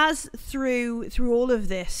 But he has through all of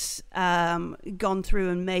this gone through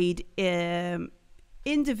and made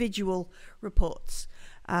individual reports.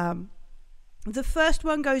 The first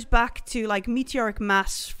one goes back to like meteoric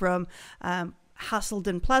mass from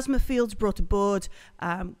Haselden plasma fields brought aboard,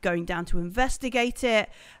 going down to investigate it.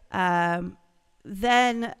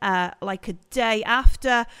 Then, like a day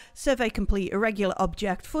after, survey complete, irregular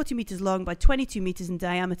object, 40 meters long by 22 meters in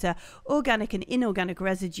diameter, organic and inorganic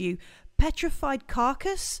residue, petrified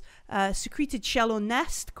carcass, secreted shell or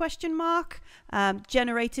nest, ?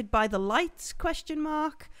 Generated by the lights, ?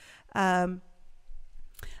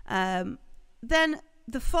 Then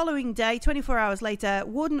the following day, 24 hours later,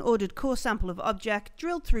 Warden ordered core sample of object,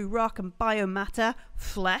 drilled through rock and biomatter,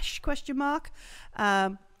 flesh, ?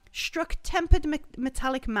 Struck tempered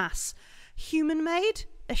metallic mass, human made,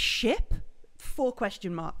 a ship, ?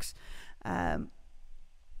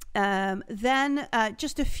 Then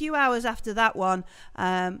just a few hours after that one,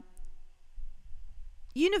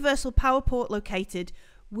 universal power port located,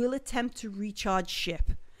 will attempt to recharge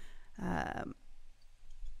ship. Let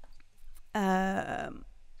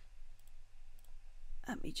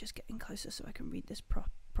me just get in closer so I can read this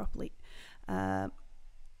properly.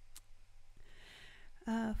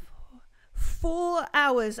 4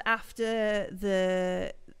 hours after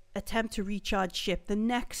the attempt to recharge ship, the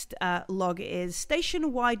next log is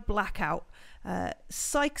station-wide blackout.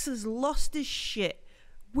 Sykes has lost his shit.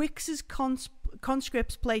 Wix's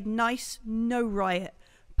conscripts played nice, no riot.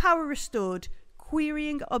 Power restored.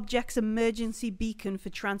 Querying object's emergency beacon for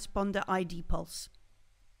transponder ID pulse.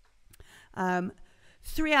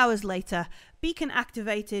 3 hours later, beacon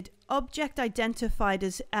activated. Object identified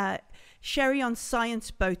as Sherion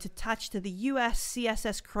science boat attached to the US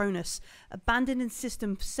CSS Cronus, abandoned in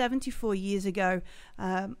system 74 years ago.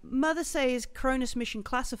 Mother says Cronus mission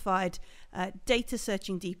classified, data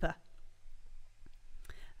searching deeper.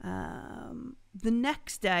 The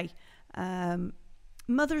next day,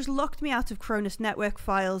 Mother's locked me out of Cronus network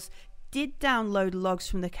files, did download logs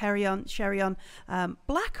from the Cherion.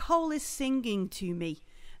 Black hole is singing to me.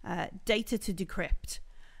 Data to decrypt.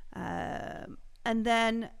 And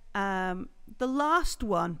then the last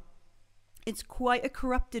one, it's quite a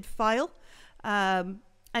corrupted file, and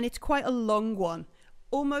it's quite a long one.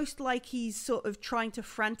 Almost like he's sort of trying to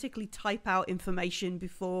frantically type out information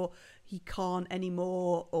before he can't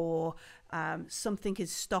anymore, or something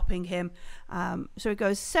is stopping him. So it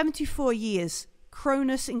goes 74 years,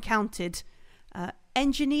 Cronus encountered,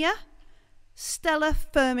 engineer, stellar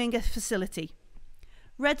firming facility.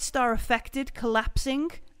 Red star affected,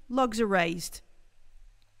 collapsing, logs erased.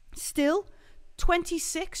 Still,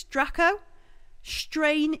 26 Draco,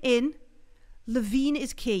 strain in, Levine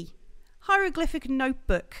is key. Hieroglyphic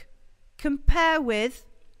notebook. Compare with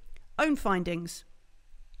own findings.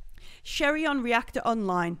 Cherion reactor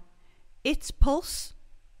online. Its pulse,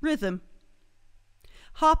 rhythm.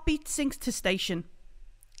 Heartbeat syncs to station.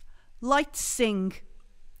 Light sing.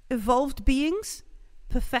 Evolved beings,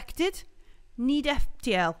 perfected, need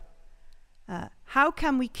FTL. How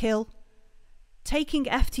can we kill? Taking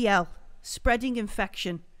FTL, spreading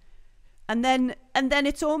infection. And then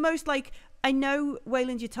it's almost like, I know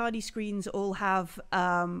Weyland-Yutani screens all have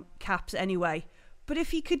caps anyway, but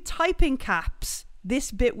if he could type in caps,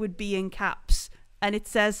 this bit would be in caps, and it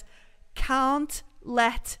says, "Can't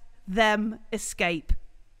let them escape."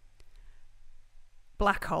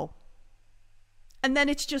 Black hole. And then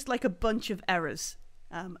it's just like a bunch of errors,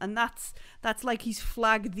 and that's like he's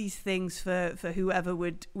flagged these things for whoever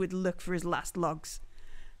would look for his last logs.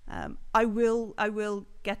 I will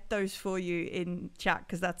get those for you in chat,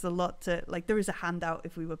 because that's a lot to, like, there is a handout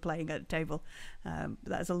if we were playing at a table.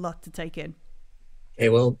 That's a lot to take in. Okay,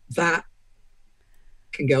 well, that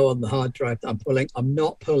can go on the hard drive that I'm pulling. I'm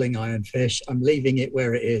not pulling Ironfish. I'm leaving it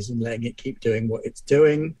where it is and letting it keep doing what it's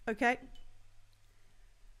doing. Okay.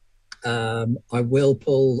 I will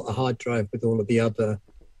pull a hard drive with all of the other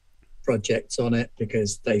projects on it,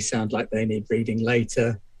 because they sound like they need reading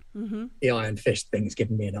later. Mm-hmm. The Ironfish thing's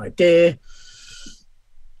given me an idea.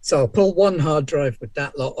 So I'll pull one hard drive with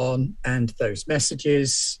that lot on and those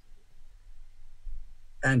messages.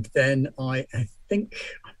 And then I think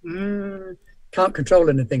can't control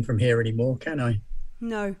anything from here anymore, can I?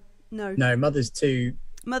 No. Mother's too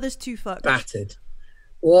fucked. battered.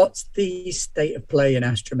 What's the state of play in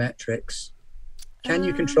astrometrics? Can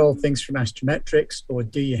you control things from astrometrics, or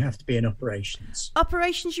do you have to be in operations?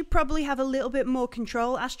 Operations, you probably have a little bit more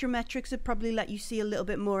control. Astrometrics would probably let you see a little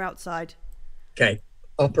bit more outside. Okay,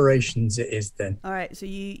 operations it is then. All right, so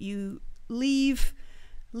you leave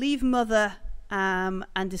Mother and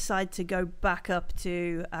decide to go back up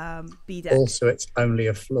to B deck. Also, it's only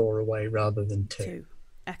a floor away rather than two.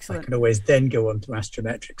 Excellent. I can always then go on to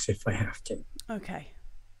astrometrics if I have to. Okay.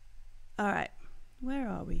 All right. Where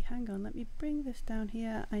are we? Hang on, let me bring this down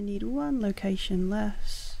here. I need one location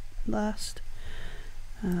last.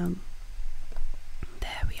 There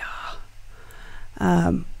we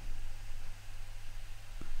are.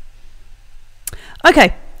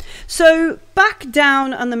 Okay, so back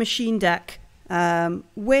down on the machine deck,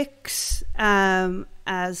 Wix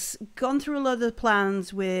has gone through a lot of the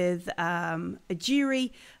plans with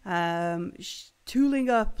Ajiri, tooling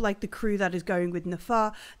up like the crew that is going with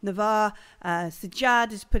Navar.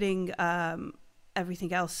 Sajad is putting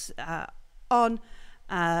everything else on,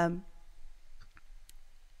 and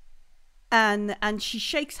she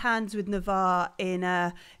shakes hands with Navar in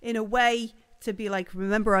a way to be like,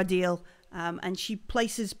 remember our deal, and she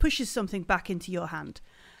pushes something back into your hand.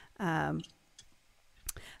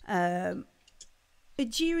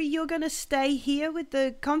 Ajiri, you're going to stay here with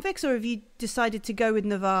the convicts, or have you decided to go with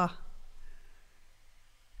Navar?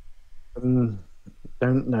 Don't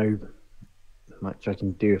know much I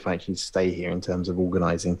can do if I actually stay here in terms of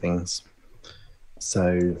organising things.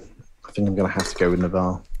 So I think I'm going to have to go with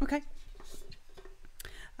Navar. Okay.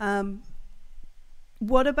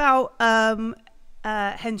 What about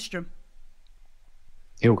Henstrom?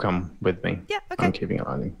 He'll come with me. Yeah, okay. I'm keeping an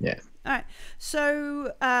eye on him. Yeah. All right.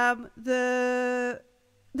 So the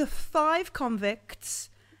 5 convicts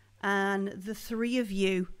and the 3 of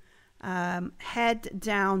you head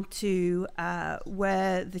down to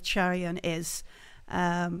where the Cherion is,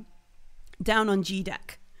 down on G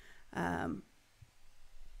deck.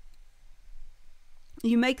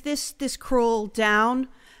 You make this crawl down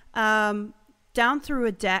through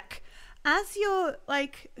a deck. As you're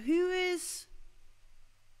like, who is?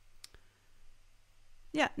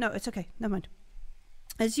 Yeah, no, it's okay. Never mind.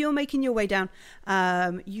 As you're making your way down,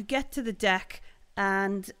 you get to the deck,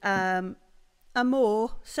 and Amor,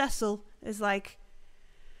 Cecil, is like,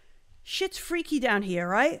 shit's freaky down here,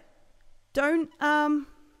 right? Don't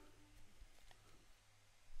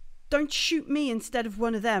don't shoot me instead of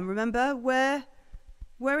one of them. Remember, we're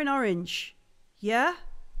in orange. Yeah?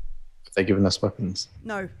 They're giving us weapons.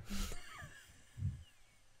 No.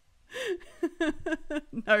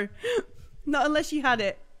 No. Not unless you had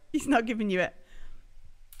it. He's not giving you it.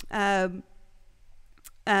 And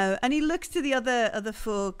he looks to the other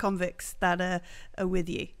 4 convicts that are with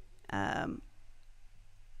you.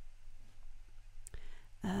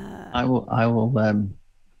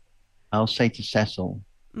 I'll say to Cecil,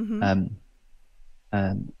 Mm-hmm.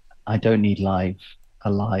 I don't need a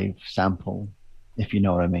live sample, if you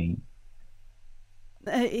know what I mean.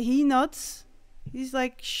 He nods. He's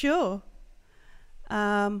like, sure.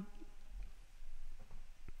 As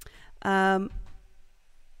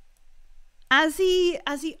he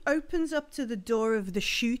opens up to the door of the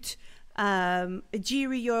chute,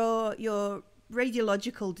 Jiri, your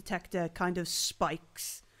radiological detector kind of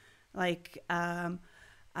spikes, like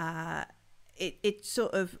it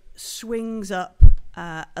sort of swings up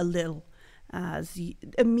a little as you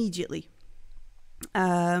immediately.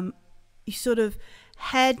 You sort of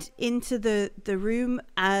head into the room,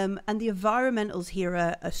 and the environmentals here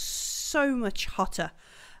are so much hotter.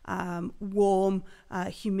 Warm,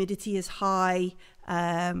 humidity is high,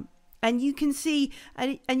 and you can see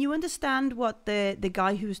and you understand what the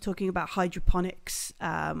guy who was talking about hydroponics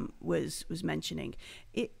was mentioning.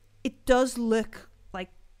 It does look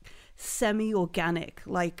like semi-organic,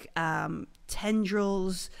 like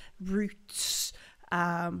tendrils, roots,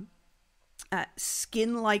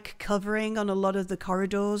 skin-like covering on a lot of the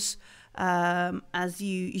corridors as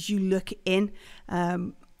you look in.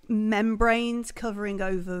 Membranes covering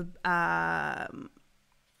over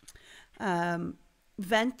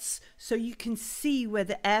vents, so you can see where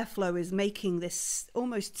the airflow is making this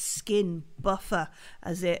almost skin buffer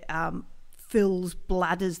as it fills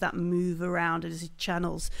bladders that move around as it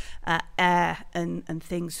channels air and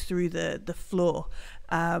things through the floor.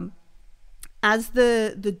 As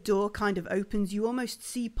the door kind of opens, you almost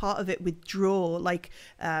see part of it withdraw, like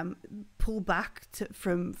pull back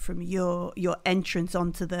from your entrance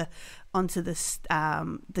onto the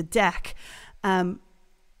deck, and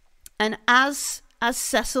as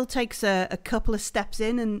Cecil takes a couple of steps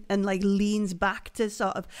in and like leans back to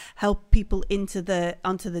sort of help people onto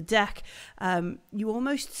the deck, you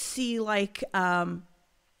almost see like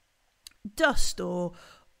dust or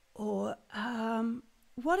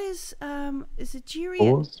what is it Jiri?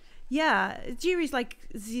 Spores? Yeah, Jiri's like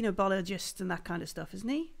xenobiologist and that kind of stuff, isn't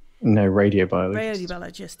he? No, radiobiologist.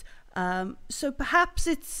 Radiobiologist. So perhaps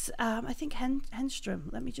it's I think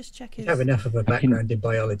Henstrom. Let me just check his. You have enough of a background in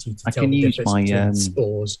biology to I tell can the use difference my, between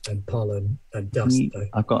spores and pollen and dust. Though.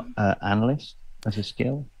 I've got analyst as a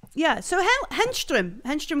skill. Yeah, so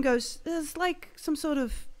Henstrom goes, there's like some sort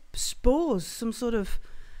of spores, some sort of.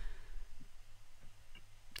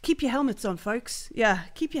 Keep your helmets on, folks. Yeah,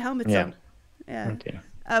 keep your helmets on. Yeah. Okay.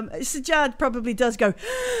 Sajad probably does go,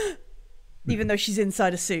 even though she's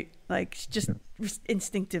inside a suit, like just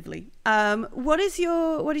instinctively. What is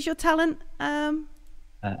your talent?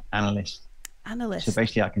 Analyst. Analyst. So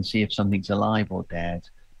basically, I can see if something's alive or dead,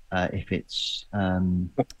 if it's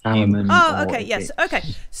human. Oh, or okay, if yes, it's okay.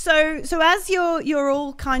 So as you're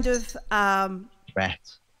all kind of threat.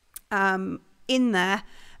 in there,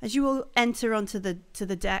 as you all enter onto the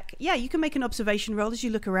deck, yeah, you can make an observation roll as you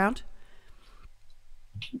look around.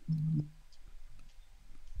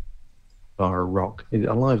 Bar rock. Is it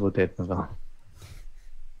alive or dead, Naval?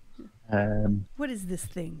 What is this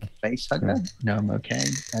thing? Face hugger? No, I'm okay.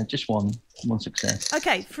 Just one success.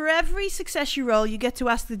 Okay, for every success you roll, you get to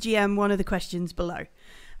ask the GM one of the questions below.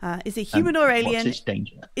 Is it human or alien? What's its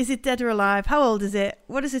danger? Is it dead or alive? How old is it?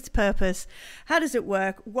 What is its purpose? How does it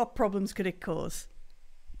work? What problems could it cause?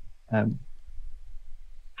 He's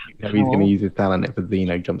going to use his talent if the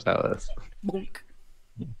Xeno jumps out at us. Bonk.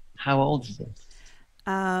 How old is it?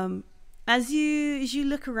 As you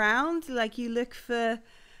look around, like you look for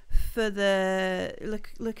the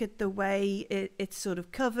look at the way it's sort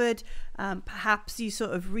of covered. Perhaps you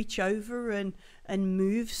sort of reach over and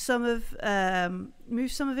move some of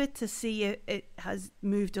it to see it has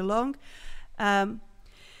moved along.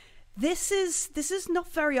 This is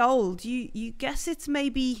not very old. You guess it's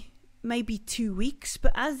maybe 2 weeks,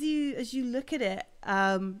 but as you look at it,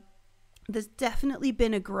 there's definitely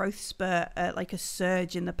been a growth spurt, like a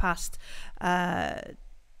surge in the past 48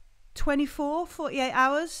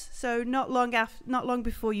 hours. So not long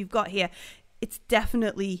before you've got here, it's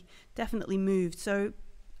definitely moved. So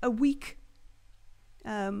a week.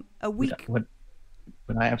 Would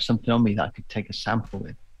I have something on me that I could take a sample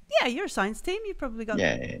with? Yeah, you're a science team. You've probably got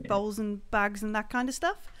bowls and bags and that kind of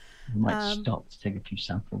stuff. I might stop to take a few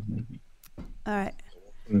samples, maybe. All right.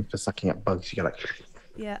 And for sucking up bugs, you go like.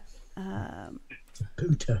 Yeah.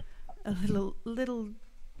 Pooter. A little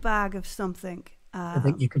bag of something. I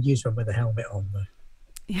think you could use one with a helmet on, though.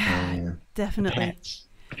 Yeah, definitely. Pets.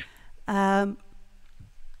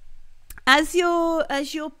 As you're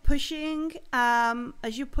pushing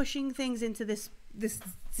things into this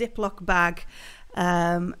Ziploc bag,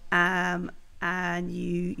 and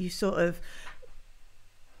you sort of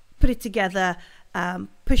put it together,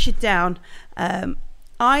 push it down.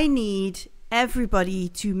 I need everybody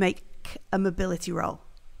to make a mobility roll.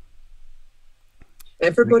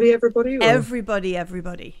 Everybody? Or?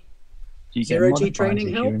 Everybody. Do you Zero get G modifiers training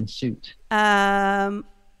if help? you're in a suit? Are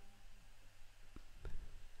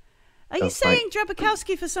you That's saying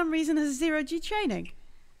Drabakowski for some reason has 0G training?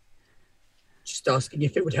 Just asking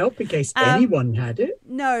if it would help in case anyone had it.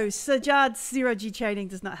 No, Sajad's 0G training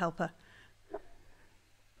does not help her.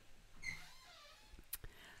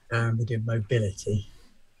 We do mobility.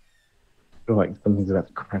 I feel like something's about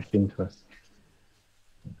to crash into us.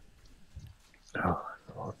 Oh,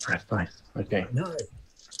 press dice. Okay. No,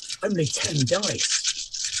 only 10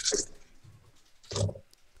 dice.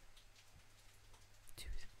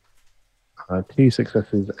 2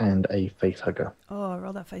 successes and a face hugger. Oh,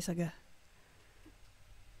 roll that face hugger.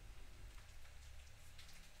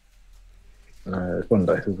 It's 1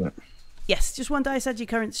 dice, isn't it? Yes, just 1 dice. Add your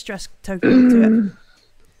current stress token to it.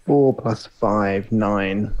 4 plus 5,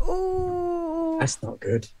 9. Ooh. That's not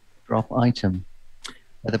good. Drop item.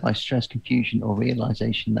 Whether by stress, confusion, or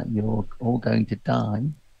realization that you're all going to die,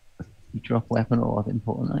 you drop a weapon or other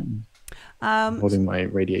important item. Holding my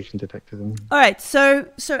radiation detector in. All right, so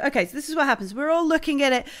okay, so this is what happens. We're all looking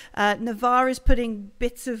at it. Navarre is putting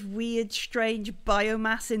bits of weird, strange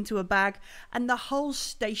biomass into a bag, and the whole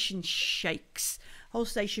station shakes. Whole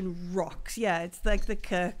station rocks. Yeah, it's like the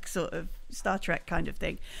Kirk sort of Star Trek kind of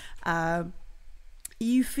thing.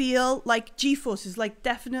 You feel like G-forces, like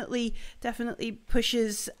definitely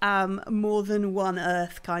pushes more than one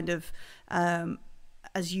Earth, kind of,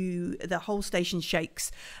 as the whole station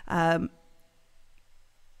shakes.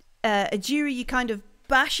 Ajiri, you kind of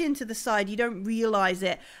bash into the side. You don't realize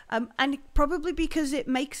it, and probably because it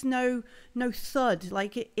makes no thud,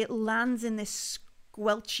 like it lands in this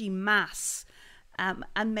squelchy mass.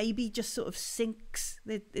 And maybe just sort of sinks.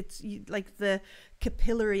 It's like the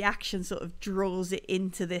capillary action sort of draws it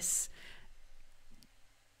into this.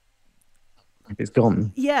 It's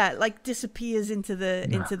gone. Yeah, like disappears into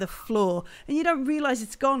the floor, and you don't realize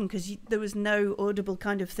it's gone because there was no audible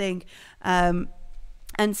kind of thing. And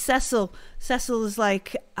Cecil is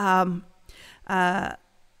like, the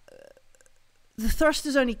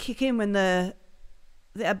thrusters only kick in when the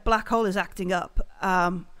black hole is acting up.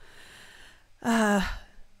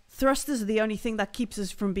 Thrusters are the only thing that keeps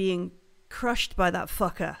us from being crushed by that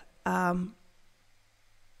fucker.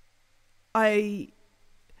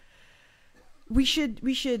 We should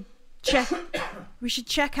check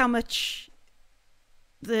how much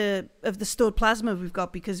of the stored plasma we've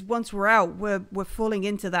got, because once we're out, we're falling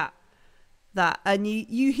into that. And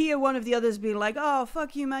you hear one of the others being like, "Oh,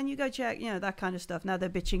 fuck you, man, you go check," that kind of stuff. Now they're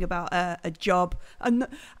bitching about a job, and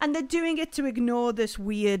they're doing it to ignore this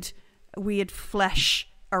weird flesh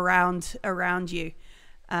around you,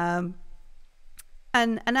 and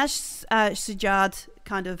as Sajad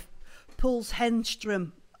kind of pulls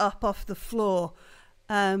Henstrom up off the floor,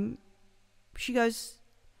 she goes,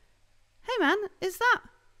 "Hey man, is that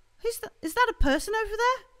a person over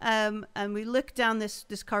there?" And we look down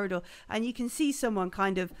this corridor, and you can see someone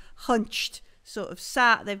kind of hunched, sort of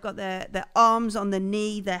sat. They've got their arms on the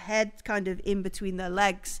knee, their head kind of in between their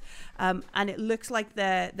legs, and it looks like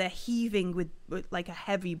they're heaving with like a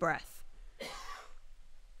heavy breath.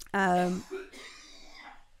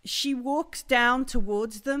 She walks down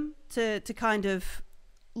towards them to kind of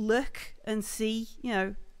look and see,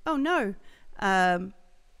 oh no,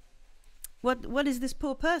 what is this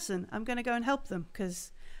poor person? I'm going to go and help them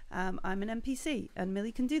because I'm an NPC and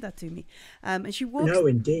Millie can do that to me. And she walks. No,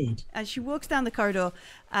 indeed. And she walks down the corridor,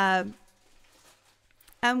 and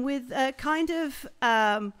with a kind of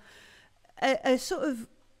a sort of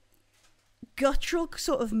guttural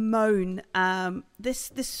sort of moan,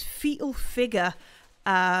 this fetal figure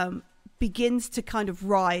begins to kind of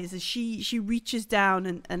rise as she reaches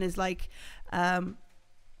down and is like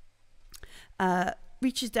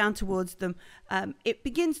reaches down towards them. It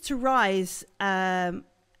begins to rise, and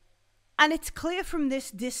it's clear from this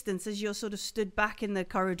distance, as you're sort of stood back in the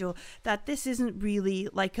corridor, that this isn't really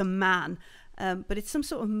like a man, but it's some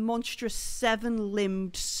sort of monstrous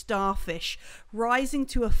 7-limbed starfish rising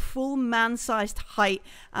to a full man-sized height.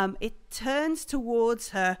 It turns towards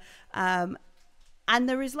her, and and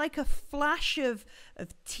there is like a flash of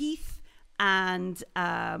teeth and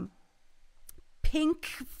pink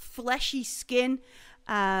fleshy skin.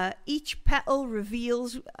 Each petal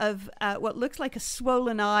reveals of what looks like a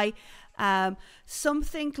swollen eye.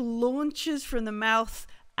 Something launches from the mouth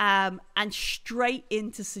and straight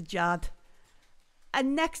into Sajad.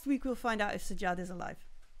 And next week we'll find out if Sajad is alive.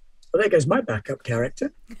 Well, there goes my backup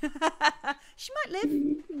character. She might live.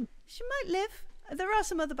 She might live. There are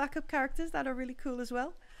some other backup characters that are really cool as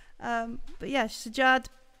well. But yeah, Sajad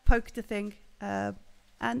poked a thing. And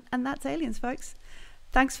that's Aliens, folks.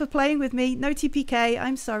 Thanks for playing with me. No TPK.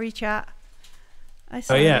 I'm sorry, chat.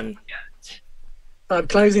 Oh, yeah. I'm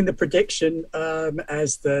closing the prediction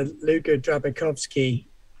as the Luger Drabakovsky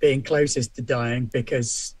being closest to dying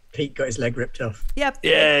because Pete got his leg ripped off. Yep.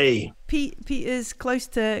 Yay! Pete is close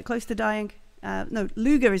to dying. No,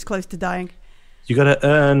 Luger is close to dying. You got to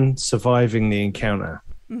earn surviving the encounter.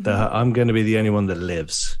 I'm going to be the only one that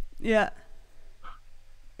lives. Yeah.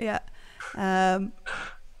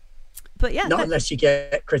 But yeah, not unless you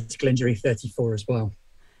get critical injury 34 as well.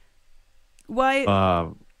 Why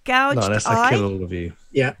gouged not unless eye? I kill all of you.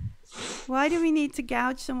 Yeah. Why do we need to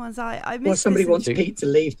gouge someone's eye? Well, somebody wants Pete to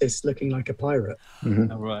leave this looking like a pirate. All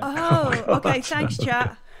right. Oh, okay. Thanks,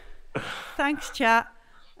 chat. Thanks, chat.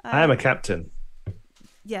 I am a captain.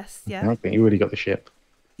 Yes, yeah. Okay, you already got the ship.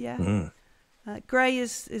 Yeah. Gray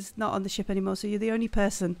is not on the ship anymore, so you're the only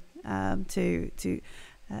person to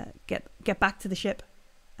get back to the ship.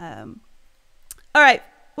 All right,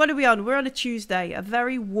 what are we on? We're on a Tuesday, a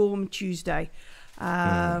very warm Tuesday.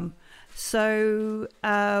 So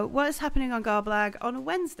what is happening on Garblag on a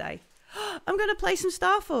Wednesday? I'm going to play some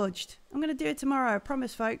Starforged. I'm going to do it tomorrow, I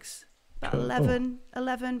promise, folks. About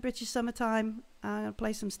 11 British summertime. I'm going to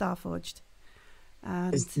play some Starforged.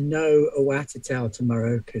 And there's no Owatatau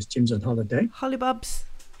tomorrow because Jim's on holiday. Hollybubs.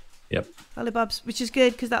 Yep. Hollybubs, which is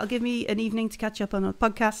good because that'll give me an evening to catch up on our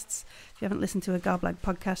podcasts. If you haven't listened to a Garblag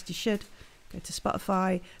podcast, you should. Go to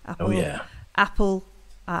Spotify, Apple,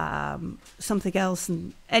 something else,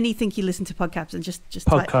 and anything you listen to podcasts, and just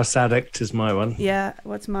Podcast Addict is my one. Yeah,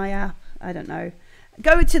 what's my app? I don't know.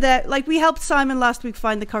 Go to there. Like we helped Simon last week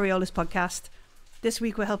find the Coriolis podcast. This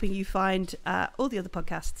week we're helping you find all the other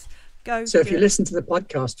podcasts. Go. So if you listen to the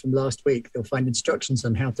podcast from last week, they'll find instructions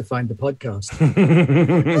on how to find the podcast.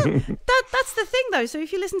 That's the thing, though. So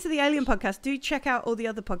if you listen to the Alien podcast, do check out all the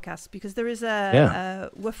other podcasts because there is a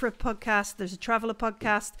Woofra podcast, there's a Traveller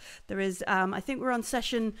podcast, there is. I think we're on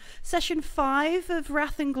session 5 of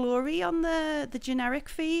Wrath and Glory on the generic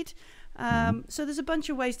feed. So there's a bunch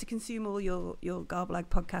of ways to consume all your Garblag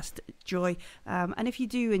podcast joy. And if you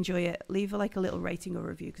do enjoy it, leave a little rating or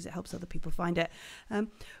review because it helps other people find it.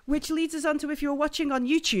 Which leads us on to, if you're watching on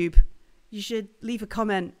YouTube, you should leave a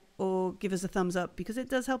comment or give us a thumbs up because it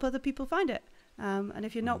does help other people find it. And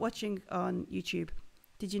if you're not watching on YouTube,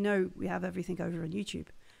 did you know we have everything over on YouTube?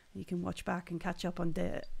 You can watch back and catch up on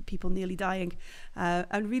people nearly dying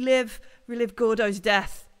and relive Gordo's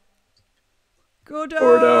death.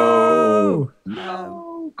 Gordo!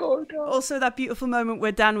 No, Gordo. Also, that beautiful moment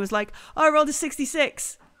where Dan was like, "Oh, I rolled a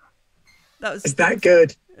 66." Is that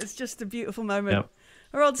good? It's just a beautiful moment. Yep.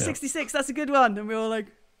 I rolled a 66. That's a good one, and we were all like,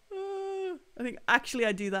 I think actually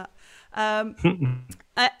I do that.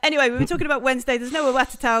 Anyway, we were talking about Wednesday. There's no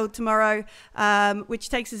Owatatau tomorrow, which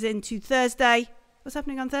takes us into Thursday. What's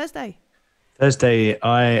happening on Thursday? Thursday,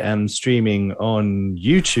 I am streaming on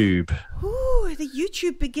YouTube. Ooh, the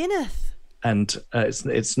YouTube beginneth. And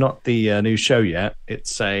it's not the new show yet.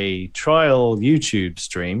 It's a trial YouTube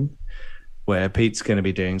stream where Pete's going to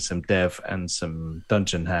be doing some dev and some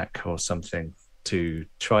dungeon hack or something to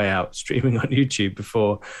try out streaming on YouTube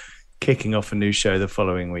before kicking off a new show the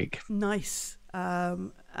following week. Nice.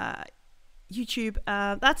 YouTube.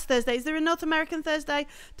 That's Thursday. Is there a North American Thursday?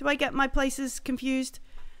 Do I get my places confused?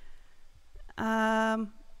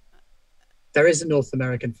 There is a North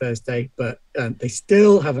American Thursday, but they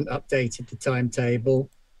still haven't updated the timetable.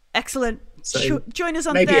 Excellent. So join us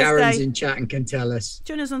on maybe Thursday. Aaron's in chat and can tell us.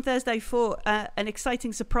 Join us on Thursday for an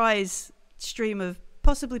exciting surprise stream of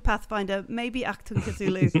possibly Pathfinder, maybe Achtung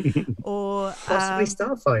Cthulhu, or possibly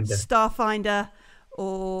Starfinder,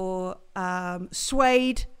 or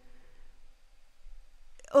Suede.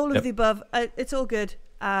 All of the above. It's all good.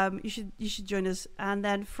 You should join us. And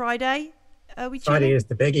then Friday. Friday is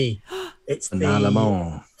the biggie. It's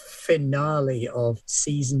the finale of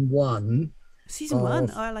season 1. Season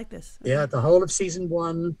 1? Oh, I like this. Okay. Yeah, the whole of season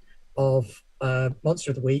 1 of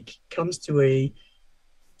Monster of the Week comes to a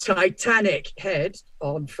titanic head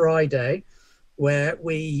on Friday, where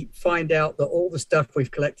we find out that all the stuff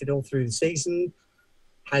we've collected all through the season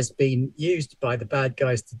has been used by the bad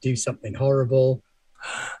guys to do something horrible.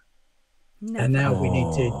 Never. And now we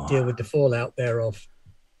need to deal with the fallout thereof.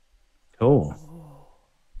 Cool.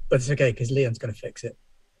 But it's okay because Leon's going to fix it.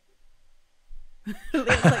 Leon's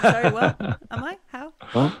like, very well. Am I? How?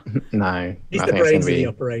 What? No. He's I the think it's brains of gonna the be,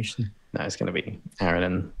 operation. no, it's going to be Aaron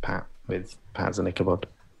and Pat with Pads and Ichabod.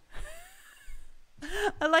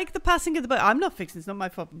 I like the passing of the boat. I'm not fixing. It's not my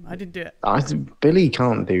problem. I didn't do it. Billy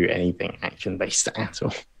can't do anything action based at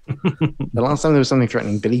all. The last time there was something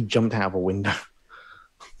threatening, Billy jumped out of a window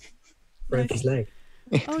Broke his leg.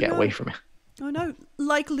 to Oh, get no. away from it. Oh no,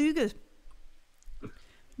 like Luger.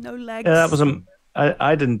 No legs. Yeah, that wasn't.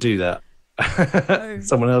 I didn't do that. No.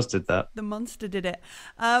 Someone else did that. The monster did it.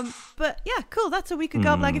 But yeah, cool. That's a week of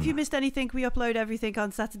Goblag. If you missed anything, we upload everything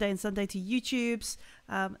on Saturday and Sunday to YouTube's.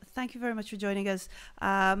 Thank you very much for joining us.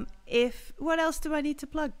 What else do I need to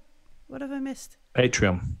plug? What have I missed?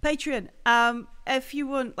 Patreon. If you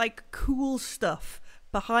want like cool stuff,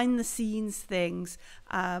 behind the scenes things,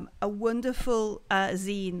 a wonderful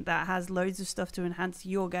zine that has loads of stuff to enhance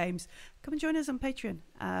your games, come and join us on Patreon.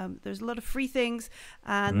 There's a lot of free things,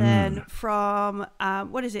 and then from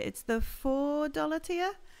what is it? It's the $4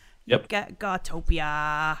 tier. You Yep. get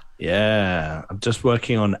Gartopia. Yeah, I'm just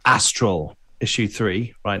working on Astral issue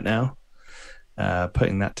 3 right now,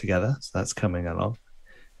 putting that together. So that's coming along,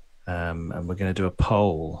 and we're going to do a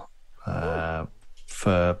poll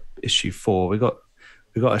for issue 4. We got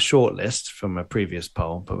a short list from a previous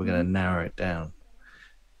poll, but we're going to narrow it down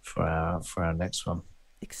for our next one.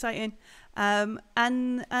 Exciting. And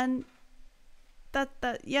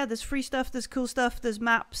that yeah, there's free stuff, there's cool stuff, there's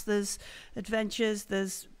maps, there's adventures,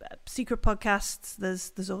 there's secret podcasts,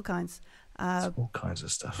 there's all kinds. All kinds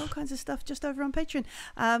of stuff. All kinds of stuff just over on Patreon.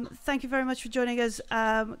 Thank you very much for joining us.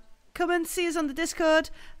 Come and see us on the Discord,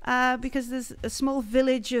 because there's a small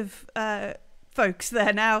village of folks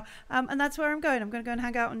there now, and that's where I'm going. I'm going to go and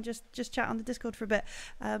hang out and just chat on the Discord for a bit,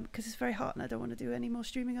 because it's very hot and I don't want to do any more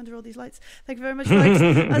streaming under all these lights. Thank you very much, folks.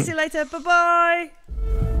 I'll see you later. Bye bye.